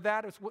care of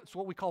that. It's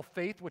what we call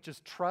faith, which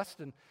is trust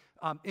and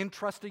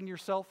entrusting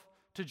yourself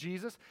to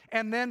Jesus.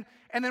 And then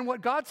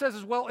what God says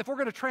is, well, if we're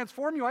going to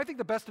transform you, I think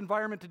the best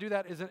environment to do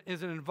that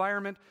is an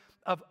environment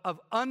of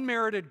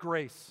unmerited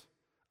grace,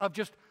 of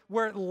just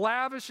where it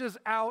lavishes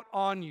out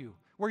on you,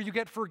 where you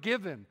get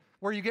forgiven,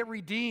 where you get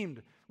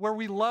redeemed, where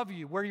we love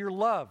you, where you're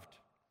loved.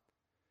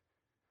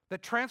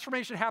 That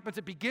transformation happens.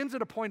 It begins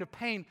at a point of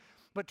pain,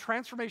 but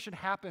transformation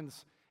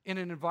happens in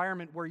an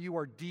environment where you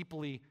are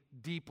deeply,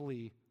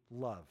 deeply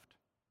loved.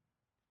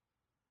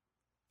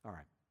 All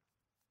right.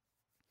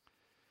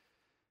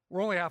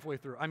 We're only halfway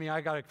through. I mean,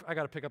 I got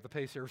to pick up the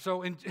pace here.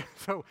 So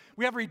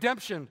we have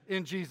redemption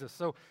in Jesus.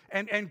 So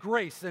and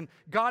grace, and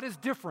God is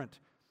different.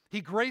 He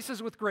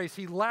graces with grace.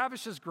 He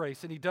lavishes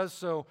grace, and he does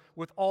so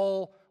with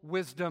all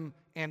wisdom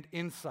and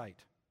insight.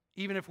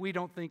 Even if we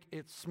don't think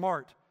it's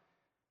smart,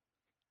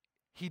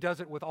 he does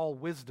it with all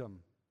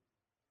wisdom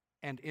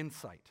and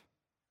insight.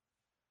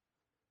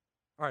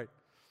 All right.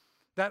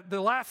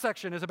 The last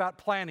section is about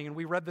planning, and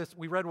we read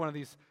one of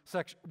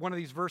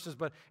these verses,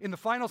 but in the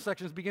final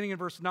sections, beginning in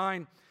verse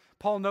 9,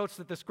 Paul notes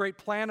that this great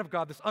plan of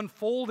God, this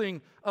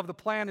unfolding of the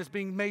plan, is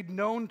being made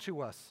known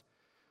to us.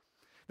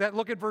 That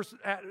look at verse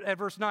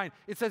 9.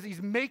 It says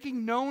he's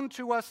making known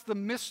to us the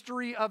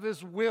mystery of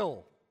his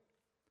will,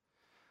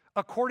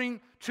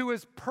 according to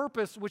his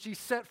purpose which he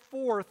set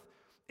forth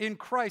in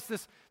Christ.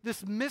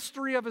 This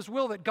mystery of his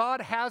will, that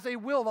God has a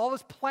will, all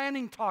this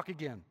planning talk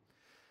again.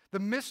 The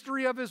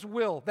mystery of his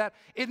will, that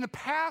in the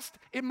past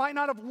it might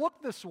not have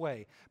looked this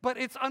way, but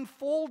it's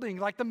unfolding,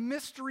 like the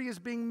mystery is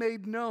being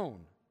made known.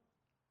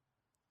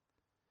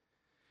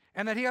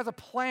 And that he has a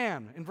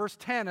plan, in verse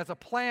 10, as a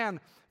plan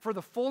for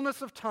the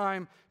fullness of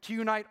time to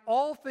unite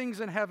all things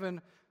in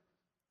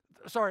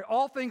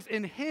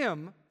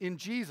him, in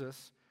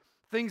Jesus,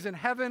 things in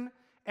heaven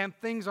and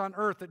things on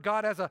earth. That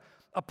God has a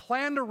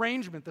planned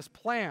arrangement, this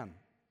plan,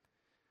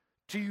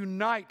 to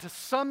unite, to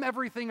sum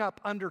everything up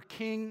under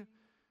King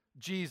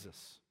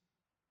Jesus.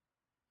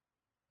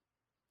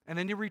 And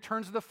then he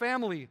returns to the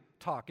family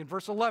talk in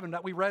verse 11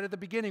 that we read at the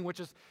beginning, which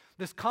is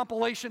this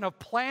compilation of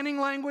planning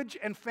language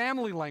and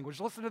family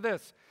language. Listen to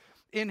this.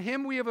 In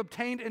him we have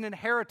obtained an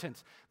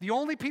inheritance. The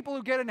only people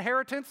who get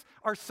inheritance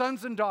are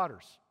sons and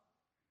daughters.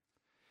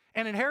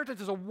 And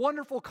inheritance is a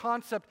wonderful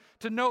concept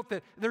to note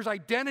that there's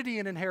identity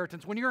in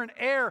inheritance. When you're an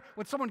heir,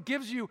 when someone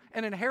gives you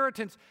an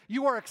inheritance,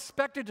 you are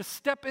expected to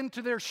step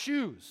into their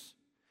shoes,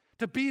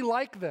 to be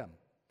like them,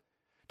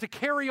 to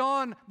carry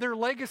on their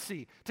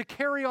legacy, to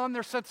carry on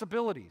their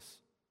sensibilities.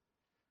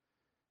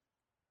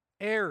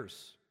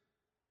 heirs.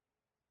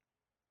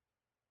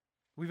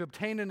 We've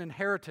obtained an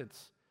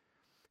inheritance,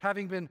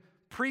 having been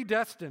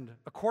predestined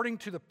according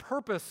to the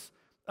purpose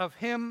of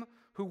Him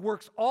who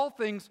works all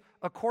things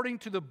according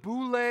to the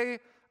boule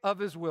of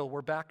His will.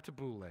 We're back to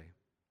boule.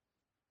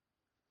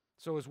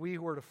 So as we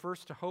who are the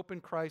first to hope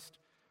in Christ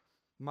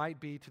might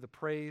be to the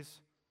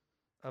praise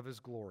of His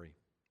glory.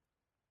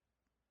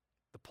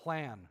 The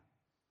plan,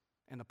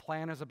 and the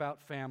plan is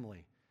about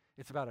family.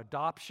 It's about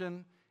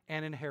adoption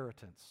and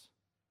inheritance.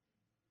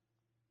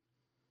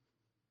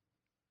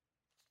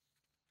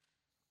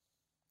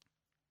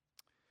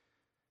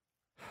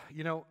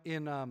 You know,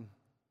 in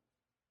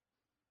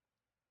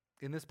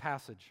this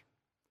passage,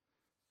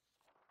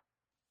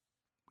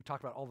 we talk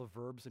about all the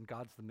verbs, and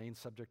God's the main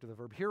subject of the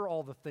verb. Here are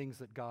all the things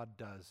that God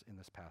does in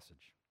this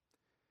passage.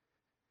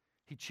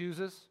 He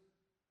chooses,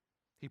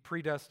 He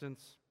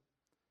predestines,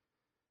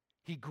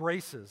 He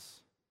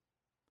graces,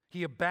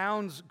 He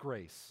abounds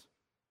grace,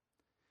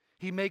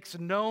 He makes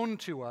known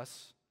to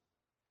us,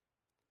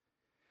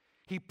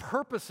 He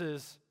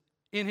purposes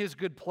in His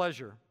good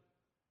pleasure,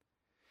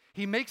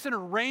 He makes an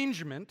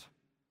arrangement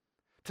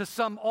to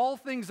sum all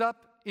things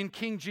up in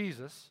King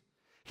Jesus.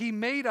 He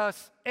made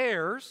us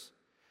heirs.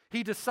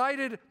 He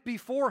decided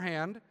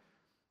beforehand.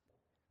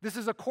 This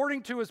is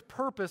according to His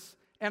purpose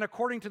and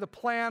according to the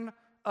plan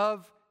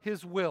of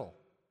His will.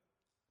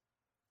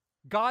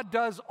 God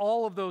does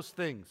all of those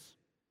things.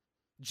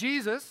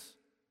 Jesus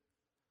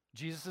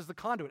is the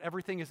conduit.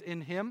 Everything is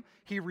in Him.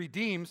 He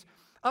redeems.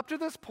 Up to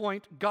this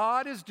point,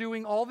 God is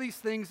doing all these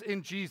things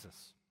in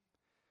Jesus.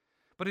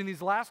 But in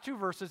these last two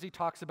verses, He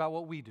talks about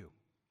what we do.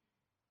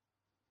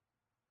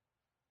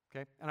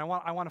 Okay? And I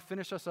want to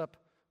finish us up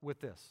with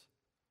this.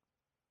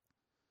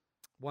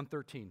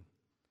 1:13.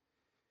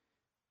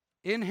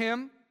 In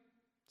Him,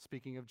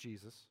 speaking of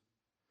Jesus,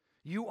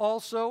 you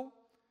also,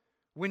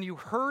 when you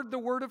heard the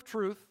word of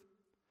truth,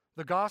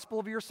 the gospel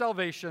of your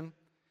salvation,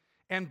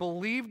 and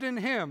believed in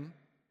Him,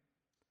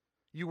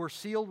 you were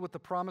sealed with the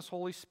promised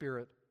Holy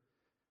Spirit,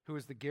 who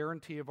is the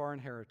guarantee of our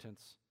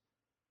inheritance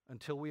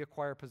until we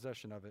acquire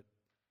possession of it,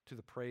 to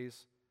the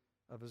praise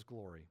of His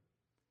glory.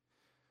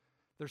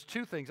 There's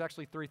two things,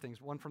 actually three things,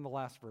 one from the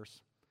last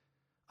verse.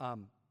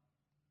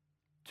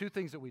 Two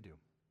things that we do.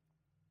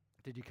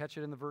 Did you catch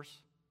it in the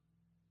verse?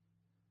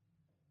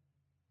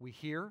 We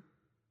hear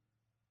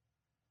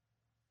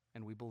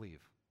and we believe.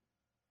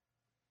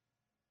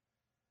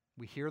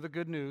 We hear the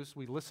good news,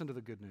 we listen to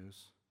the good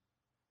news,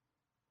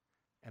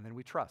 and then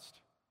we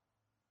trust.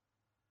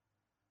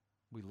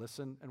 We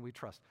listen and we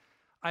trust.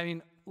 I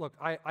mean, look,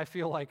 I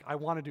feel like I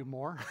want to do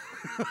more.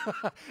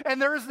 And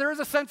there is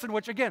a sense in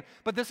which, again,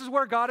 but this is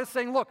where God is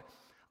saying, look,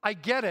 I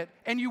get it,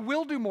 and you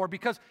will do more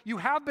because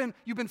you've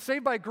been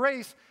saved by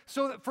grace,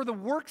 so that for the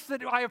works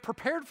that I have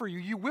prepared for you,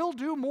 you will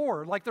do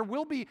more. Like there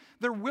will be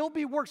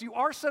works. You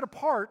are set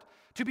apart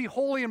to be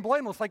holy and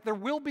blameless. Like there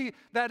will be,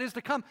 that is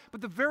to come.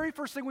 But the very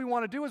first thing we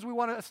want to do is we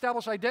want to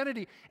establish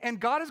identity, and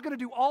God is going to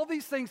do all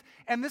these things,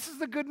 and this is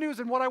the good news,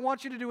 and what I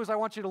want you to do is I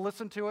want you to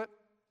listen to it,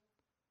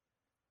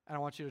 and I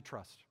want you to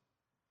trust.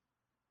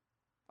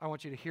 I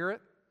want you to hear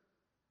it,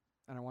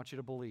 and I want you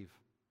to believe.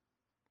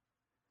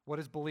 What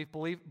is belief?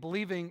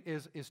 Believing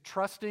is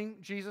trusting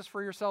Jesus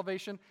for your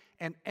salvation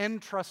and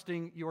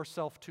entrusting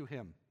yourself to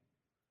Him.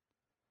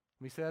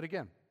 Let me say that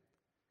again.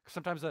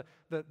 Sometimes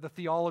the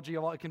theology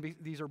of all, it can be,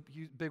 these are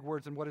big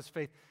words, and what is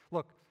faith?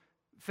 Look,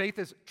 faith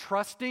is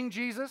trusting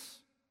Jesus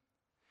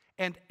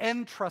and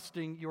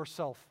entrusting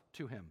yourself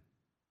to Him.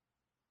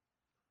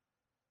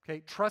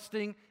 Okay,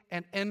 trusting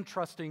and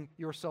entrusting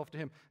yourself to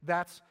Him.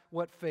 That's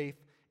what faith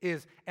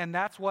is. And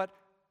that's what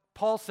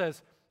Paul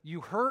says.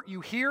 You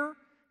hear,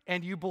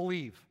 and you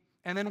believe.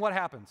 And then what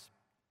happens?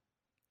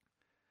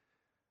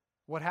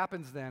 What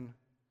happens then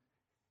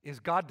is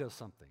God does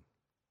something.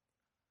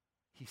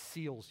 He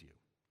seals you.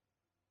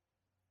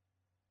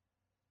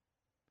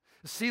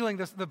 Sealing,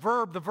 the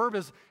verb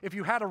is if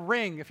you had a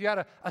ring, if you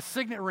had a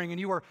signet ring and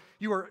you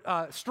were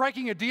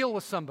striking a deal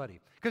with somebody,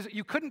 because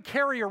you couldn't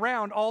carry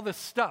around all this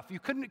stuff. You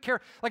couldn't carry,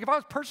 like if I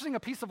was purchasing a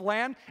piece of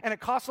land and it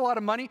costs a lot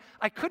of money,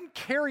 I couldn't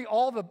carry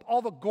all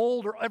the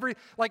gold or every,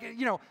 like,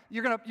 you know,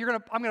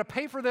 I'm gonna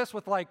pay for this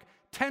with like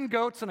 10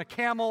 goats and a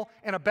camel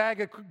and a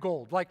bag of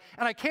gold. Like,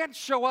 and I can't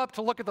show up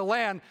to look at the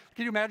land.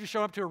 Can you imagine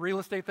showing up to a real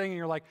estate thing and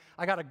you're like,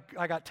 I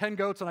got 10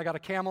 goats and I got a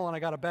camel and I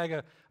got a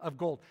bag of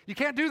gold. You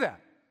can't do that.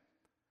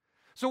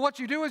 So what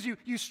you do is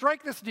you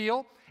strike this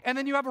deal, and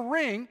then you have a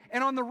ring,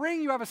 and on the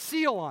ring you have a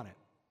seal on it.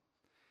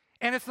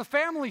 And it's the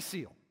family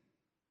seal.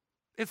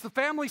 It's the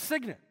family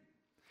signet.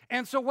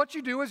 And so what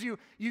you do is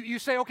you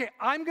say, okay,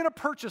 I'm going to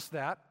purchase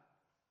that.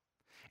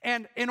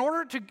 And in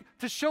order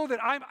to show that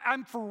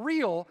I'm for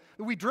real,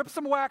 we drip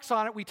some wax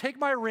on it, we take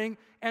my ring,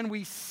 and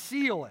we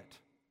seal it.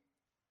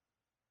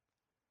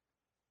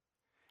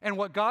 And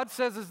what God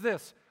says is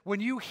this: when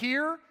you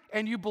hear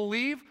and you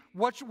believe,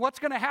 what's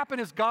going to happen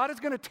is God is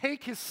going to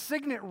take His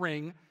signet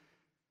ring,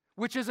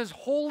 which is His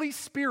Holy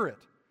Spirit,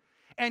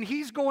 and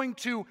He's going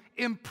to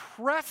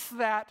impress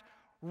that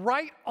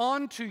right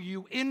onto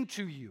you,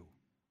 into you.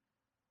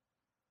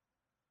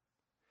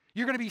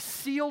 You're going to be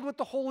sealed with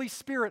the Holy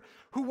Spirit,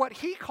 who what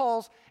he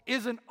calls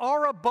is an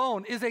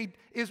arabon,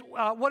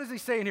 what does he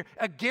say in here?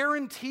 A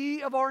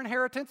guarantee of our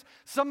inheritance.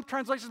 Some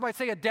translations might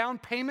say a down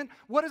payment.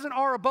 What is an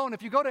arabon?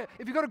 If you go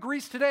to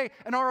Greece today,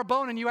 an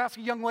arabon, and you ask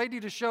a young lady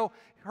to show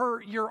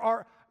you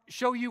her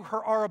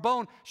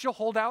arabon, she'll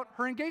hold out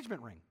her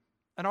engagement ring.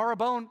 An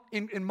arabon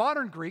in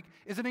modern Greek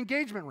is an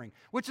engagement ring,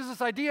 which is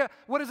this idea.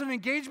 What is an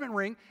engagement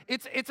ring?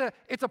 It's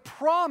a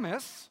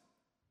promise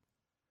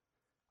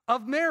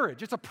of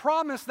marriage. It's a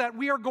promise that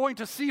we are going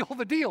to seal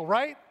the deal,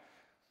 right?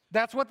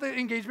 That's what the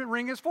engagement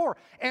ring is for.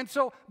 And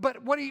so,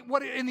 but what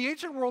in the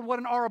ancient world, what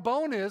an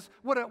arabon is,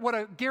 what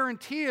a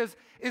guarantee is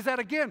that,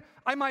 again,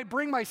 I might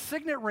bring my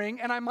signet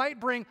ring and I might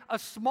bring a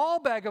small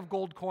bag of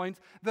gold coins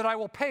that I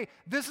will pay.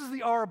 This is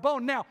the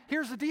arabon. Now,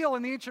 here's the deal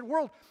in the ancient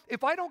world.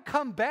 If I don't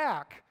come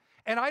back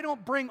and I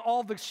don't bring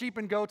all the sheep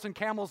and goats and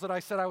camels that I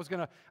said I was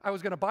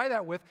gonna buy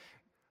that with,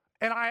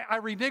 and I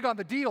renege on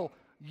the deal,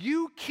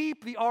 you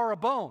keep the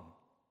arabon.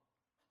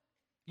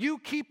 You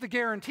keep the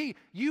guarantee.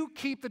 You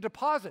keep the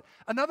deposit.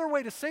 Another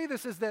way to say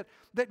this is that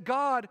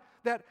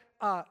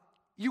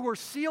you were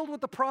sealed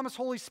with the promised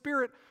Holy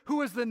Spirit,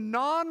 who is the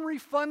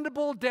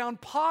non-refundable down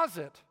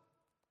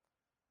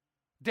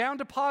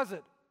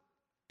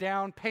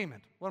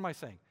payment. What am I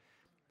saying?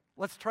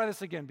 Let's try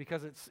this again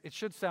because it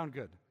should sound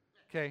good.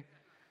 Okay?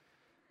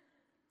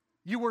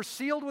 You were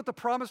sealed with the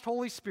promised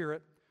Holy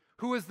Spirit,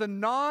 who is the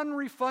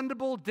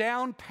non-refundable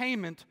down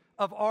payment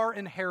of our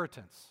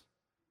inheritance.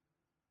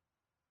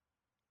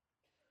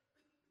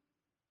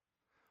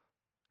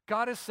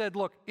 God has said,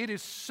 look, it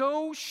is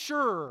so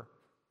sure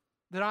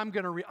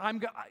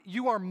that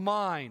you are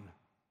mine.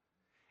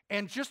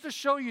 And just to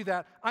show you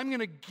that, I'm going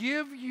to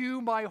give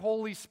you my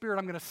Holy Spirit.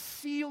 I'm going to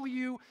seal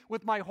you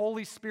with my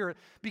Holy Spirit.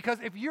 Because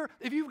if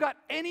you've got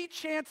any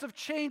chance of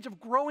change, of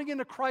growing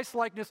into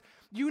Christ-likeness,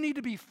 you need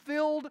to be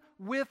filled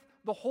with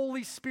the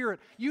Holy Spirit.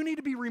 You need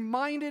to be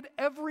reminded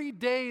every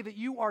day that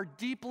you are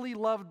deeply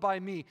loved by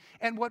me.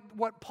 And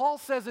what Paul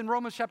says in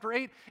Romans chapter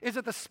 8 is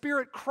that the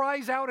Spirit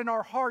cries out in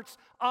our hearts,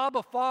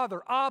 Abba,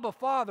 Father, Abba,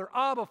 Father,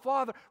 Abba,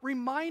 Father,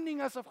 reminding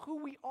us of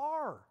who we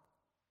are.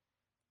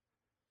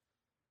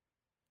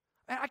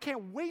 And I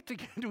can't wait to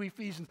get into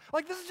Ephesians.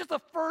 Like, this is just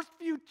the first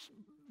few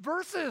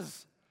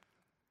verses.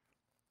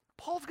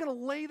 Paul's going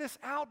to lay this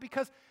out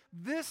because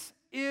this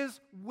is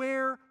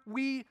where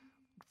we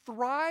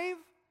thrive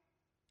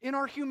in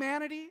our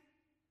humanity.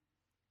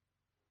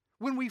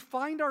 When we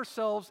find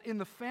ourselves in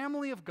the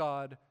family of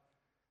God,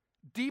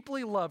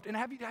 deeply loved. And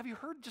have you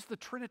heard just the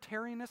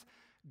Trinitarianness?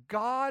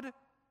 God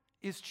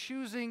is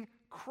choosing,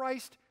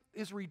 Christ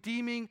is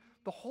redeeming,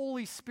 the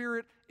Holy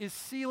Spirit is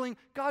sealing.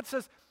 God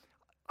says,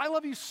 I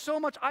love you so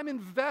much, I'm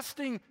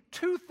investing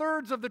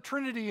 2/3 of the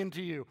Trinity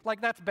into you. Like,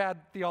 that's bad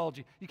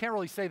theology. You can't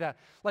really say that.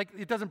 Like,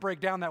 it doesn't break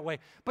down that way.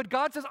 But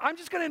God says, I'm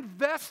just going to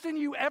invest in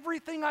you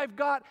everything I've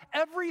got,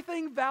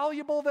 everything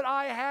valuable that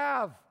I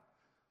have.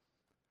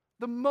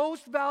 The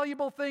most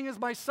valuable thing is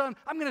my son.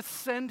 I'm going to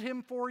send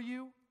him for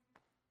you.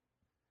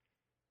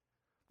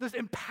 This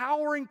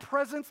empowering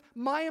presence,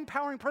 my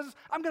empowering presence,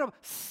 I'm going to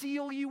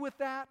seal you with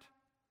that.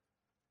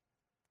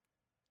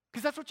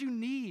 Because that's what you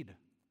need.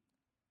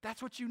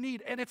 That's what you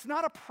need. And it's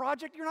not a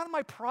project. You're not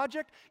my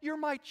project. You're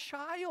my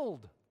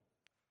child.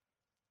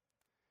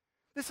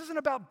 This isn't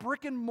about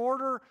brick and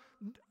mortar,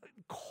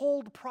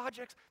 cold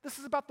projects. This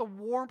is about the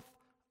warmth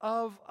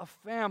of a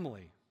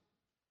family.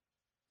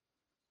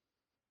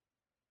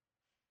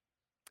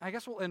 I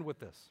guess we'll end with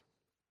this.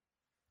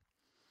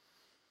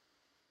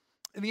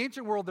 In the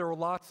ancient world, there were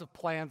lots of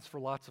plans for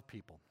lots of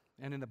people.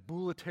 And in a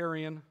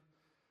boulitarian,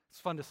 it's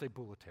fun to say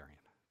boulitarian.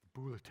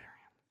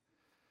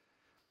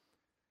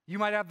 You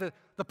might have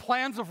the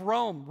plans of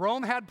Rome.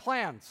 Rome had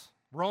plans.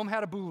 Rome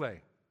had a boule.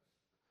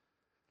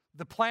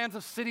 The plans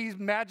of cities,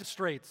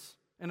 magistrates,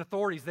 and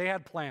authorities, they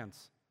had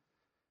plans.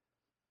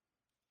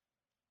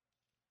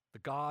 The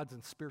gods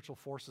and spiritual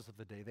forces of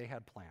the day, they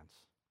had plans.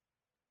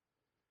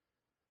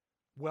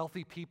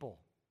 Wealthy people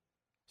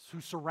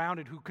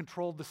who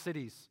controlled the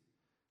cities,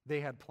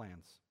 they had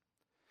plans.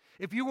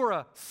 If you were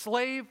a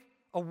slave,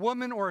 a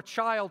woman, or a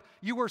child,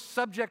 you were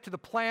subject to the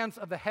plans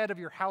of the head of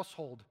your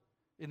household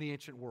in the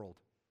ancient world.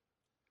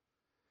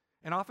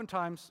 And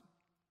oftentimes,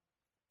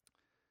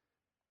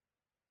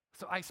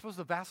 so I suppose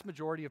the vast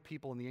majority of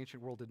people in the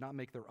ancient world did not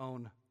make their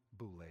own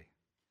boule.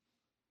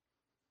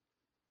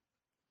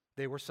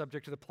 They were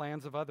subject to the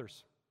plans of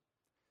others.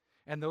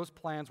 And those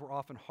plans were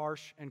often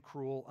harsh and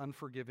cruel,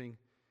 unforgiving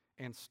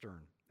and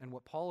stern. And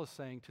what Paul is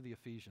saying to the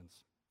Ephesians,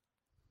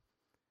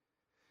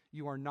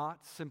 you are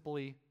not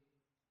simply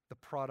the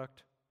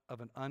product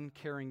of an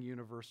uncaring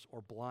universe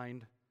or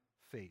blind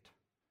fate.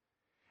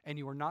 And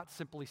you are not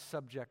simply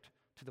subject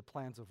to the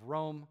plans of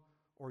Rome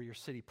or your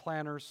city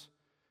planners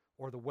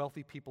or the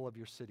wealthy people of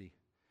your city.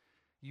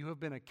 You have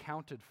been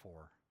accounted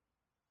for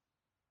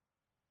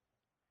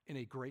in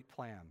a great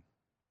plan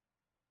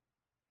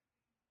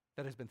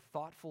that has been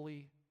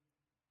thoughtfully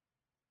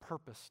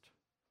purposed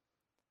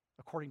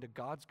according to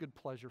God's good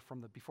pleasure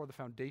from before the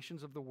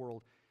foundations of the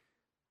world.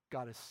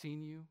 God has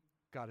seen you,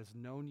 God has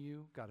known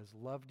you. God has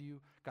loved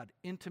you. God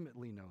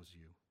intimately knows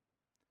you.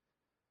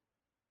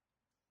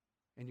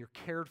 And you're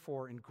cared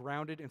for in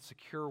grounded and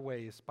secure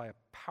ways by a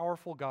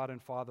powerful God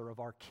and Father of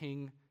our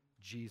King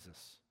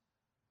Jesus.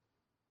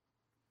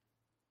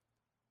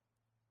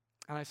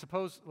 And I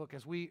suppose, look,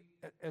 as we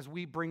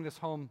bring this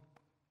home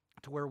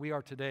to where we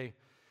are today,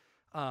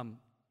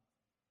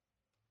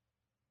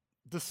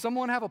 does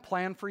someone have a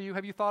plan for you?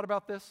 Have you thought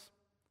about this?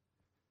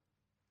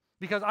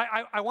 Because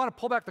I want to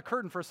pull back the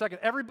curtain for a second.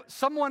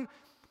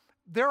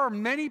 There are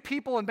many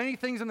people and many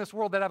things in this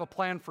world that have a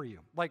plan for you.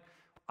 Like,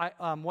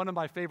 one of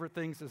my favorite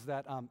things is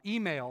that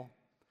email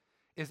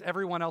is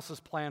everyone else's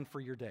plan for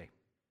your day.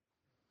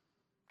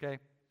 Okay?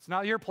 It's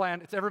not your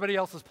plan, it's everybody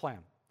else's plan.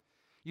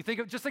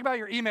 Just think about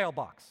your email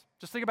box.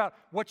 Just think about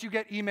what you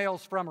get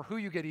emails from or who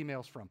you get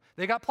emails from.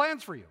 They got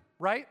plans for you,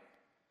 right?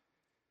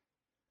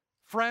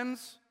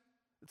 Friends,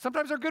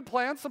 sometimes they're good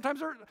plans, sometimes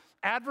they're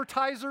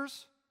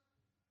advertisers,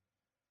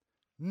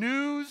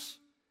 news.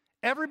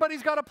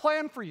 Everybody's got a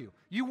plan for you.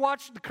 You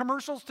watch the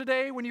commercials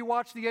today when you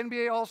watch the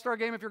NBA All-Star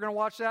game, if you're going to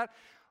watch that.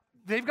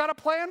 They've got a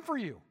plan for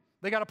you.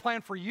 They got a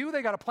plan for you.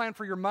 They got a plan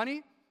for your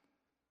money.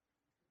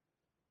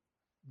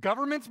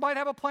 Governments might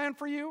have a plan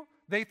for you.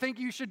 They think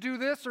you should do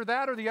this or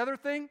that or the other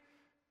thing.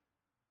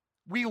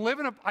 We live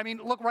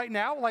look right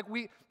now,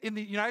 in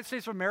the United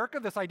States of America,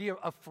 this idea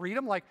of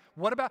freedom,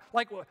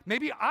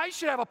 maybe I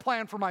should have a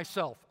plan for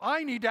myself.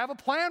 I need to have a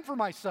plan for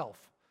myself.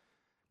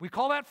 We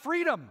call that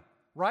freedom,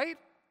 right?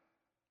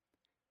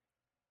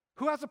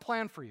 Who has a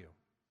plan for you?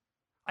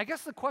 I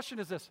guess the question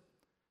is this: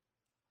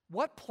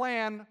 what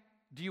plan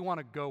do you want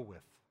to go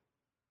with?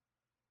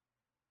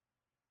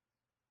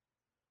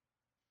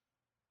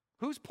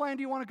 Whose plan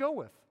do you want to go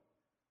with?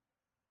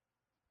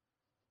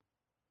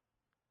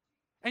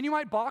 And you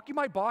might balk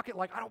it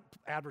like, I don't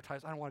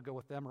advertise, I don't want to go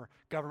with them, or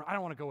government, I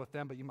don't want to go with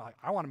them, but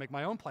I want to make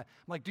my own plan.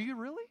 I'm like, do you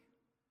really?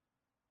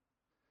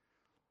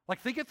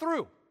 Think it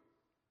through.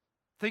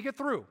 Think it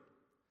through.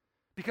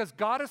 Because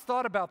God has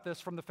thought about this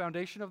from the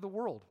foundation of the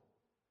world.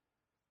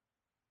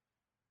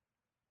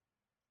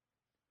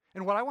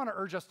 And what I want to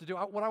urge us to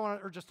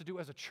do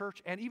as a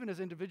church and even as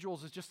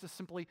individuals is just to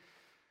simply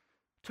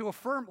to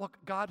affirm, look,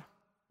 God,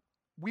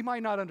 we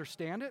might not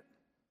understand it.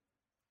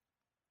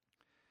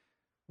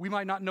 We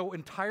might not know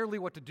entirely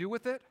what to do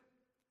with it,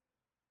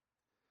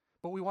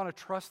 but we want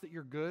to trust that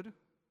you're good,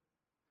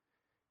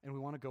 and we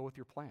want to go with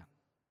your plan.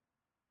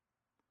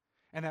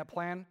 And that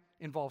plan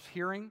involves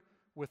hearing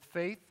with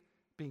faith,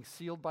 being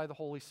sealed by the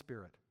Holy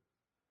Spirit,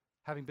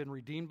 having been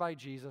redeemed by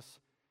Jesus,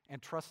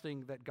 and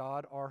trusting that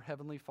God, our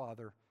Heavenly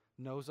Father,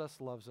 knows us,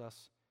 loves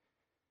us,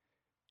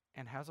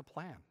 and has a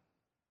plan,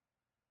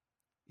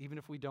 even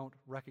if we don't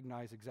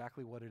recognize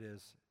exactly what it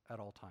is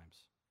at all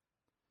times.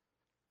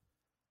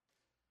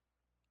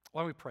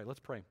 Why don't we pray? Let's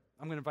pray.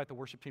 I'm going to invite the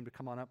worship team to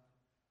come on up.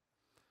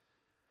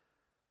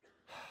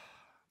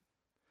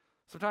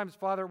 Sometimes,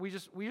 Father, we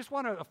just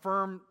want to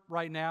affirm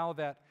right now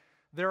that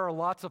there are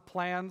lots of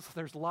plans.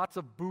 There's lots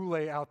of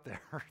boule out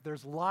there.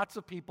 There's lots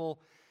of people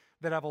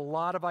that have a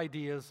lot of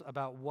ideas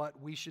about what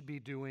we should be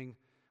doing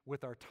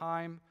with our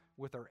time,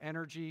 with our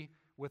energy,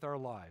 with our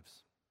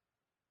lives.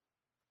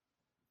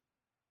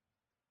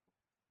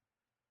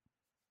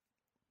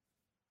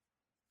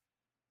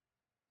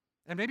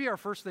 And maybe our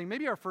first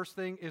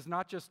thing is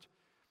not just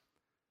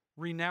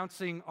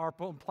renouncing our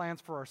own plans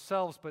for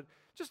ourselves, but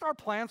just our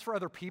plans for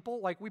other people.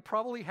 We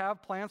probably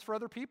have plans for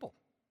other people.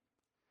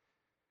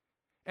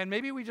 And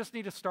maybe we just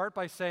need to start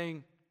by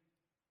saying,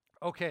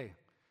 okay,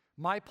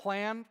 my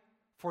plan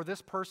for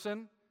this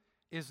person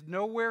is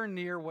nowhere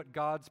near what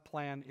God's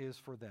plan is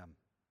for them.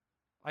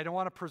 I don't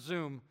want to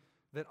presume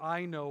that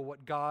I know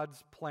what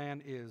God's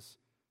plan is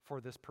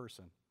for this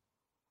person.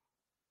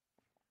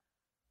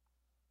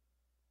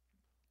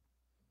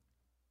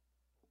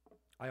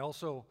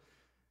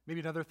 Maybe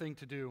another thing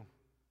to do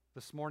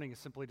this morning is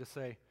simply to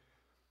say,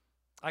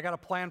 I got a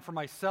plan for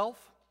myself,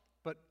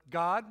 but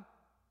God,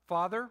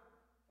 Father,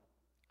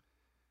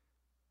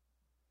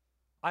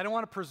 I don't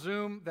want to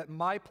presume that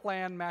my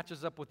plan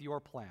matches up with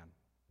your plan.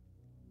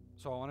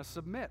 So I want to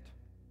submit.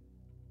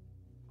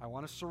 I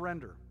want to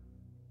surrender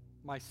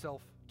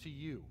myself to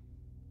you.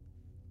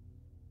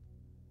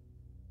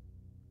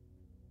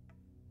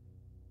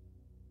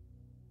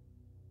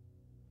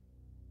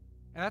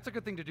 And that's a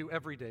good thing to do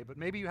every day, but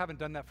maybe you haven't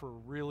done that for a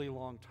really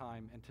long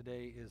time, and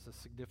today is a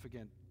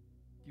significant,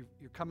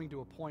 you're coming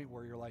to a point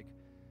where you're like,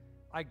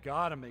 I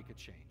got to make a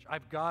change.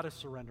 I've got to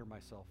surrender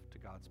myself to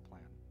God's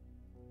plan.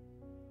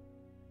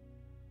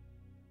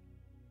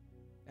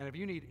 And if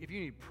you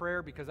need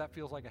prayer because that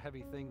feels like a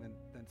heavy thing,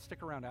 then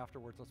stick around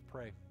afterwards. Let's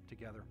pray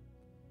together.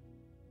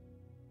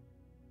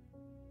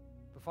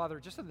 But Father,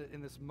 just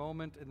in this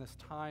moment, in this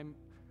time,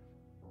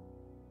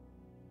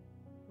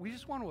 we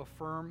just want to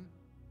affirm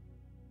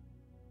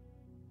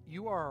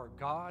you are our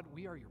God.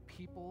 We are your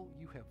people.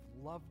 You have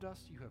loved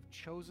us. You have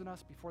chosen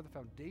us before the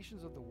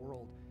foundations of the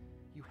world.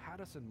 You had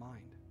us in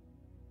mind.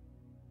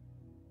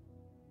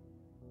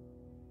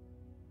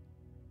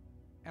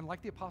 And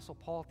like the Apostle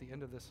Paul at the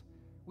end of this,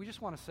 we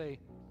just want to say,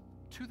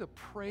 to the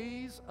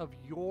praise of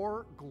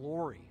your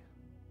glory.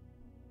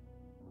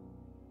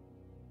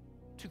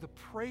 To the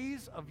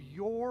praise of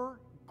your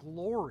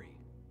glory.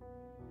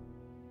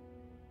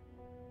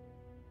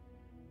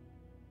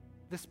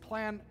 This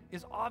plan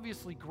is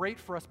obviously great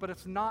for us, but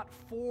it's not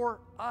for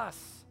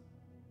us.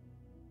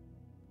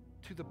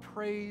 To the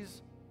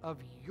praise of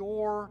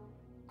your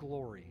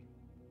glory,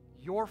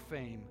 your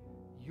fame,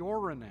 your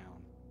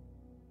renown.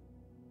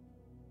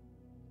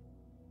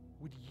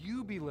 Would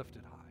you be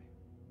lifted high?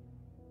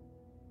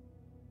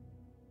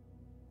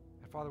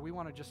 And Father, we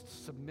want to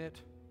just submit,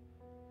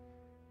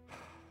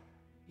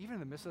 even in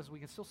the midst of this, we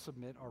can still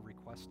submit our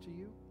request to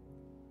you.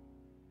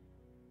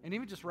 And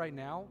even just right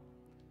now,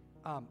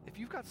 if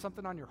you've got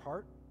something on your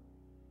heart,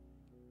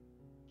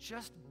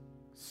 just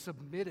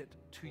submit it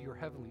to your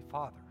Heavenly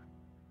Father.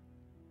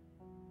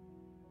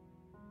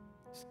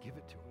 Just give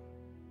it to Him.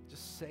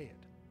 Just say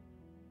it.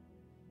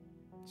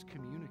 Just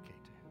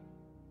communicate to Him.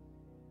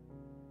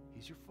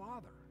 He's your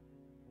Father.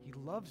 He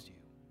loves you.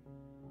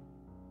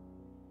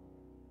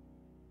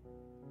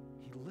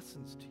 He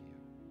listens to you.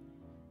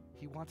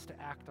 He wants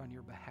to act on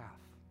your behalf.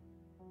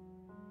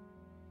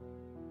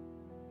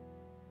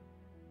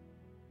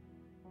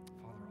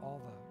 Father, all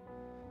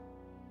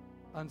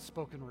the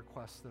unspoken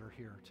requests that are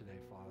here today,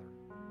 Father,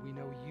 we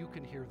know you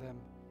can hear them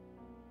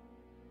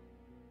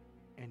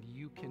and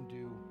you can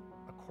do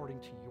according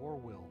to your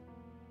will.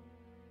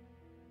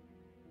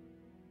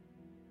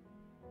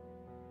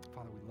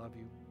 Father, we love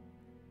you,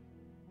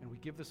 and we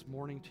give this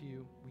morning to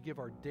you. We give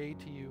our day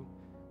to you.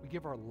 We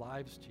give our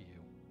lives to you.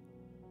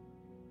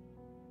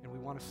 And we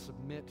want to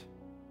submit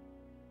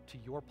to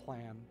your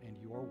plan and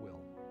your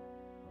will.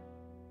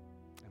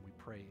 And we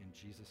pray in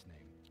Jesus'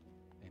 name,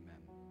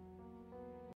 amen.